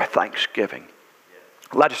 through our thanksgiving.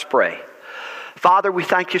 Let us pray. Father, we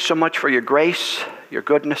thank you so much for your grace, your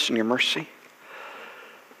goodness, and your mercy.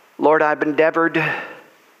 Lord, I've endeavored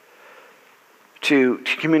to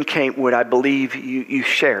communicate what I believe you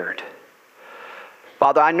shared.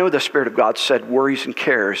 Father, I know the Spirit of God said worries and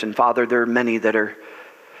cares, and Father, there are many that are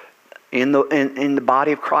in the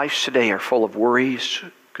body of Christ today are full of worries,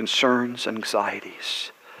 concerns,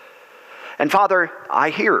 anxieties. And Father, I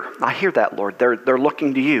hear that, Lord. They're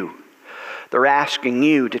looking to you. They're asking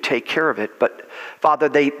you to take care of it. But Father,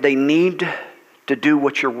 they need to do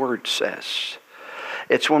what your word says.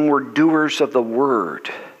 It's when we're doers of the word,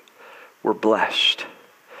 we're blessed.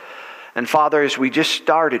 And Father, as we just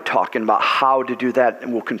started talking about how to do that,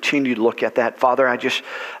 and we'll continue to look at that, Father, I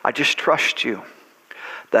just trust you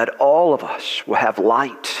that all of us will have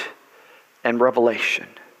light and revelation.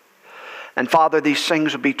 And Father, these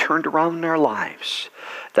things will be turned around in our lives,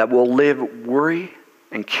 that we'll live worry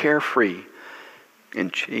and carefree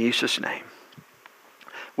in Jesus' name.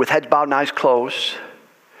 With heads bowed and eyes closed,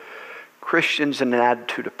 Christians in an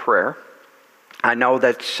attitude of prayer. I know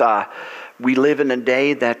that we live in a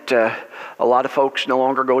day that a lot of folks no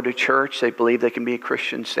longer go to church. They believe they can be a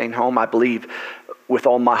Christian staying home. I believe with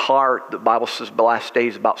all my heart, the Bible says the last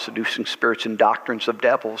days about seducing spirits and doctrines of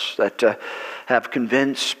devils that have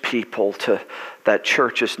convinced people that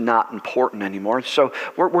church is not important anymore. And so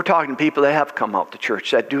we're talking to people that have come out to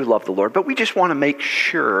church that do love the Lord. But we just want to make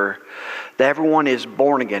sure that everyone is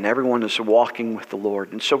born again. Everyone is walking with the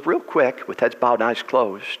Lord. And so real quick, with heads bowed and eyes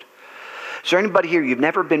closed, is there anybody here, you've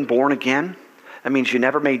never been born again? That means you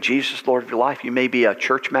never made Jesus Lord of your life. You may be a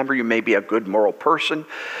church member. You may be a good moral person.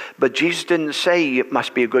 But Jesus didn't say you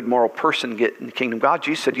must be a good moral person to get in the kingdom of God.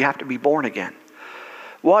 Jesus said you have to be born again.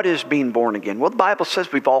 What is being born again? Well, the Bible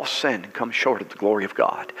says we've all sinned and come short of the glory of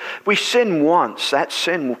God. If we sin once, that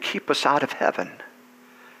sin will keep us out of heaven.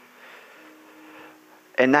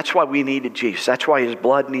 And that's why we needed Jesus. That's why his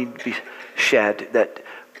blood needed to be shed, that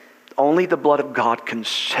only the blood of God can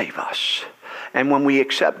save us. And when we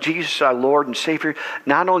accept Jesus, our Lord and Savior,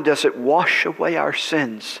 not only does it wash away our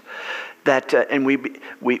sins, and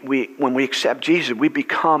when we accept Jesus, we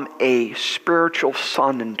become a spiritual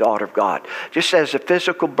son and daughter of God. Just as a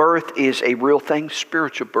physical birth is a real thing,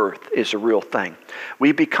 spiritual birth is a real thing.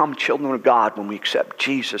 We become children of God when we accept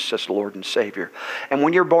Jesus as Lord and Savior. And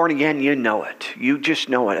when you're born again, you know it. You just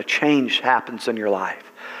know it. A change happens in your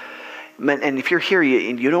life. And if you're here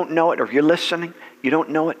and you don't know it, or if you're listening, you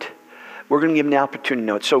don't know it, we're going to give them the opportunity to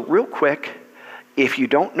know it. So real quick, if you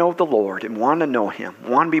don't know the Lord and want to know him,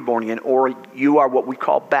 want to be born again, or you are what we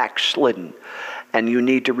call backslidden, and you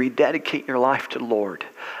need to rededicate your life to the Lord,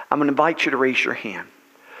 I'm going to invite you to raise your hand.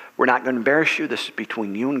 We're not going to embarrass you. This is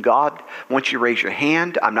between you and God. Once you raise your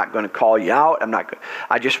hand, I'm not going to call you out.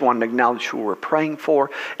 I just want to acknowledge who we're praying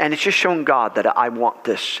for. And it's just showing God that I want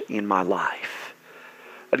this in my life.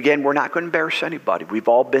 But again, we're not going to embarrass anybody. We've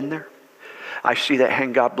all been there. I see that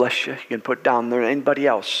hand. God bless you. You can put down there. Anybody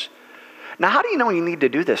else? Now, how do you know you need to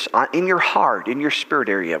do this? In your heart, in your spirit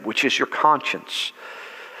area, which is your conscience,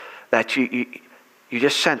 that you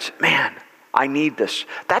just sense, man, I need this.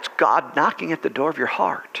 That's God knocking at the door of your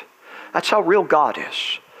heart. That's how real God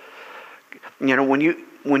is. You know, when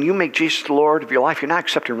you make Jesus the Lord of your life, you're not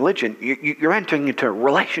accepting religion. You're entering into a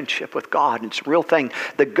relationship with God. It's a real thing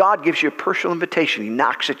that God gives you a personal invitation. He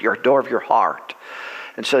knocks at your door of your heart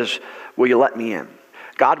and says, will you let me in?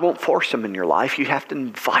 God won't force him in your life. You have to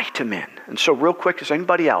invite him in. And so real quick, is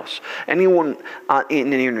anybody else, anyone in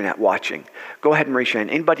the internet watching, go ahead and raise your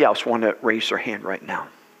hand. Anybody else want to raise their hand right now?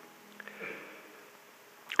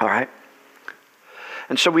 All right.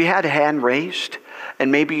 And so we had a hand raised,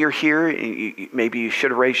 and maybe you're here, maybe you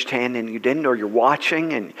should have raised your hand and you didn't, or you're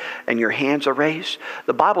watching and your hands are raised.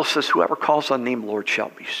 The Bible says whoever calls on the name of the Lord shall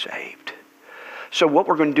be saved. So what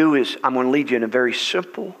we're going to do is I'm going to lead you in a very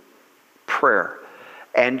simple prayer.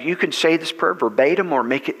 And you can say this prayer verbatim or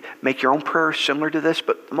make your own prayer similar to this,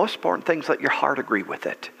 but the most important thing is let your heart agree with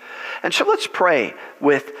it. And so let's pray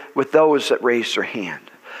with those that raise their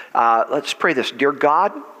hand. Let's pray this. Dear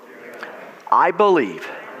God, I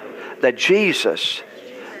believe that Jesus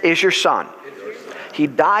is your Son. He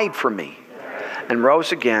died for me and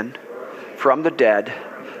rose again from the dead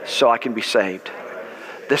so I can be saved.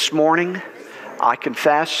 This morning, I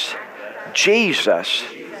confess Jesus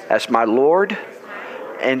as my Lord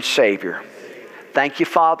and Savior. Thank you,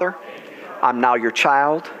 Father. I'm now your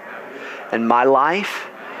child, and my life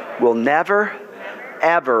will never,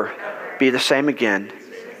 ever be the same again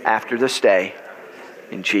after this day.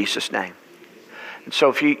 In Jesus' name. And so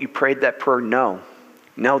if you prayed that prayer, know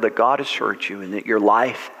that God has heard you and that your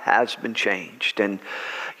life has been changed. And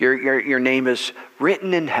your name is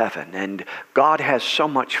written in heaven, and God has so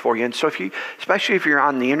much for you. And so especially if you're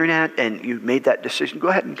on the internet and you made that decision, go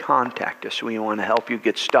ahead and contact us. We want to help you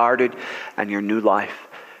get started on your new life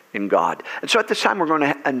in God. And so at this time, we're going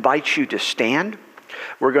to invite you to stand.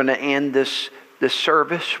 We're going to end this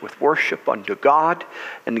service with worship unto God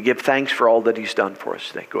and to give thanks for all that He's done for us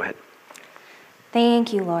today. Go ahead.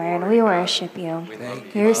 Thank you, Lord. We worship you.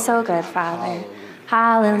 You're so good, Father.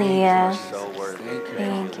 Hallelujah.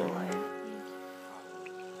 Thank you, Lord.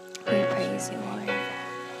 We praise you, Lord.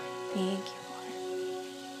 Thank you, Lord.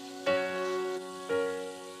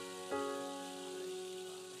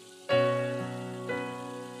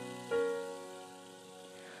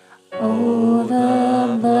 Oh,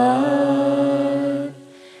 the blood,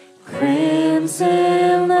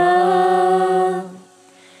 crimson love,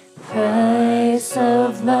 price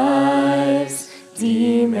of life's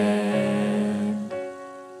demand,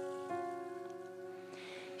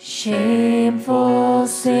 shameful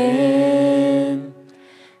sin,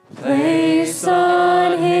 place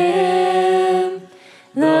on him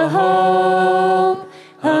the hope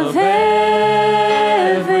of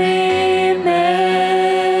every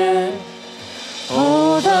man.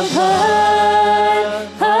 Oh, the blood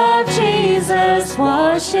of Jesus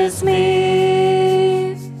washes me.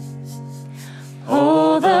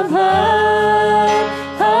 Oh, the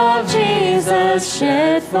blood of Jesus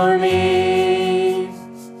shed for me.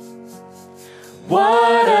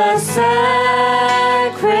 What a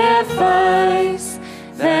sacrifice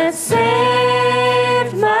that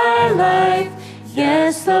saved my life.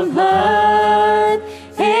 Yes, the blood,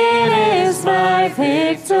 it is my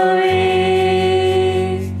victory.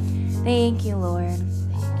 Thank you, Lord.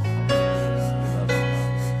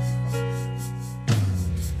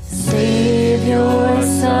 Savior,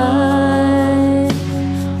 Son,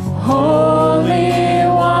 Holy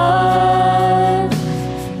One,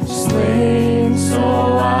 slain so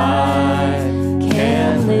I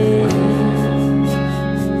can live.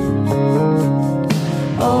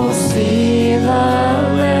 Oh, see the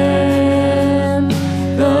Lamb,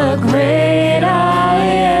 the great I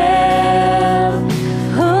am,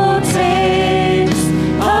 who takes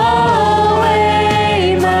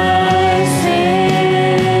away my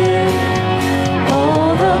sin.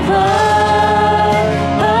 Oh, the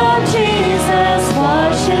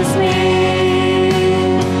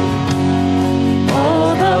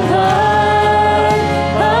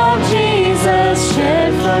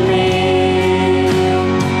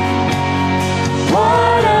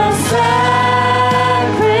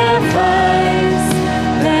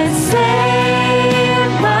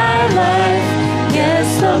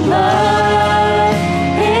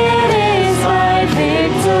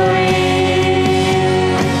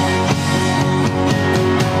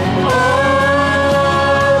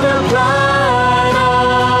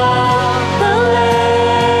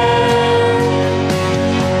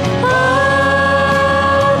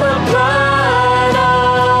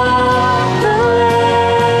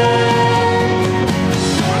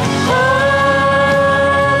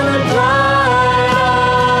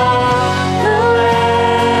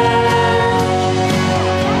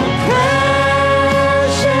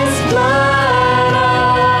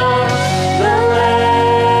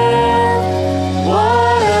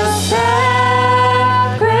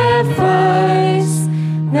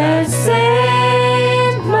that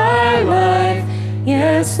saved my life.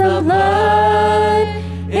 Yes, the blood,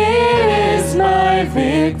 it is my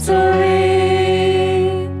victory.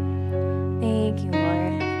 Thank you,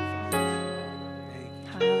 Lord.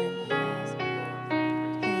 Hallelujah.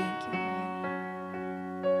 Thank you,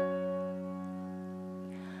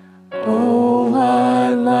 Lord. Oh,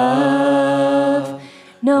 what love,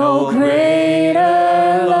 no greater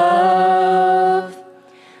love.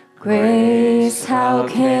 Grace, how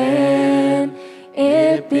can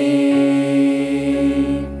it be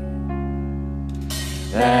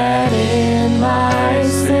that in my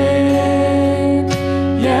sin,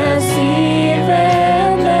 yes,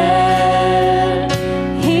 even then,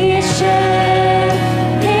 He shed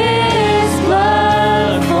His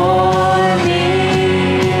blood for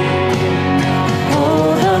me.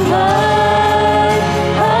 Oh, the blood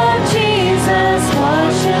of Jesus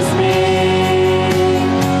washes me.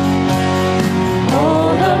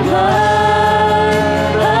 Oh, the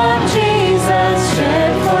blood of Jesus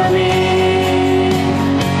shed for me.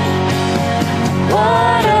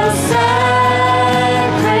 What a sacrifice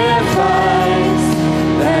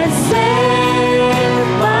that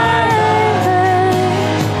saved my life.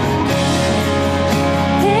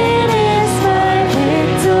 It is my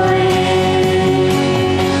victory.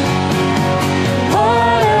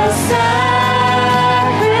 What a sacrifice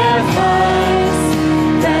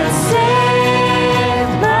that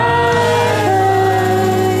saved my life.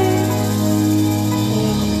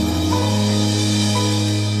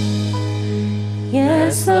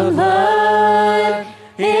 Yes, the blood,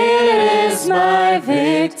 it is my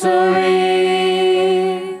victory.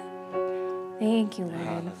 Thank you,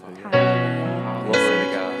 Lord. Hallelujah. Glory to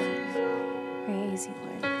God. Praise you,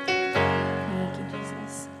 Lord. Thank you,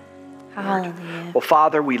 Jesus. Hallelujah. Well,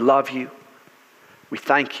 Father, we love you. We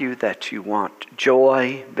thank you that you want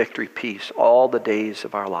joy, victory, peace all the days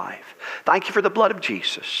of our life. Thank you for the blood of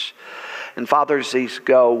Jesus. And Father, as these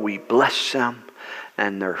go, we bless them,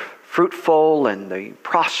 and they're fruitful, and they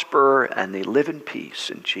prosper, and they live in peace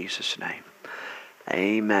in Jesus' name.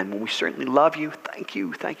 Amen. Well, we certainly love you. Thank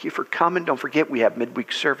you. Thank you for coming. Don't forget, we have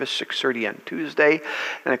midweek service, 6:30 on Tuesday.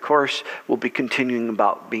 And of course, we'll be continuing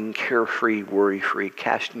about being carefree, worry-free,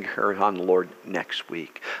 casting care on the Lord next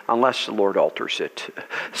week, unless the Lord alters it.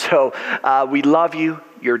 So we love you.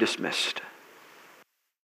 You're dismissed.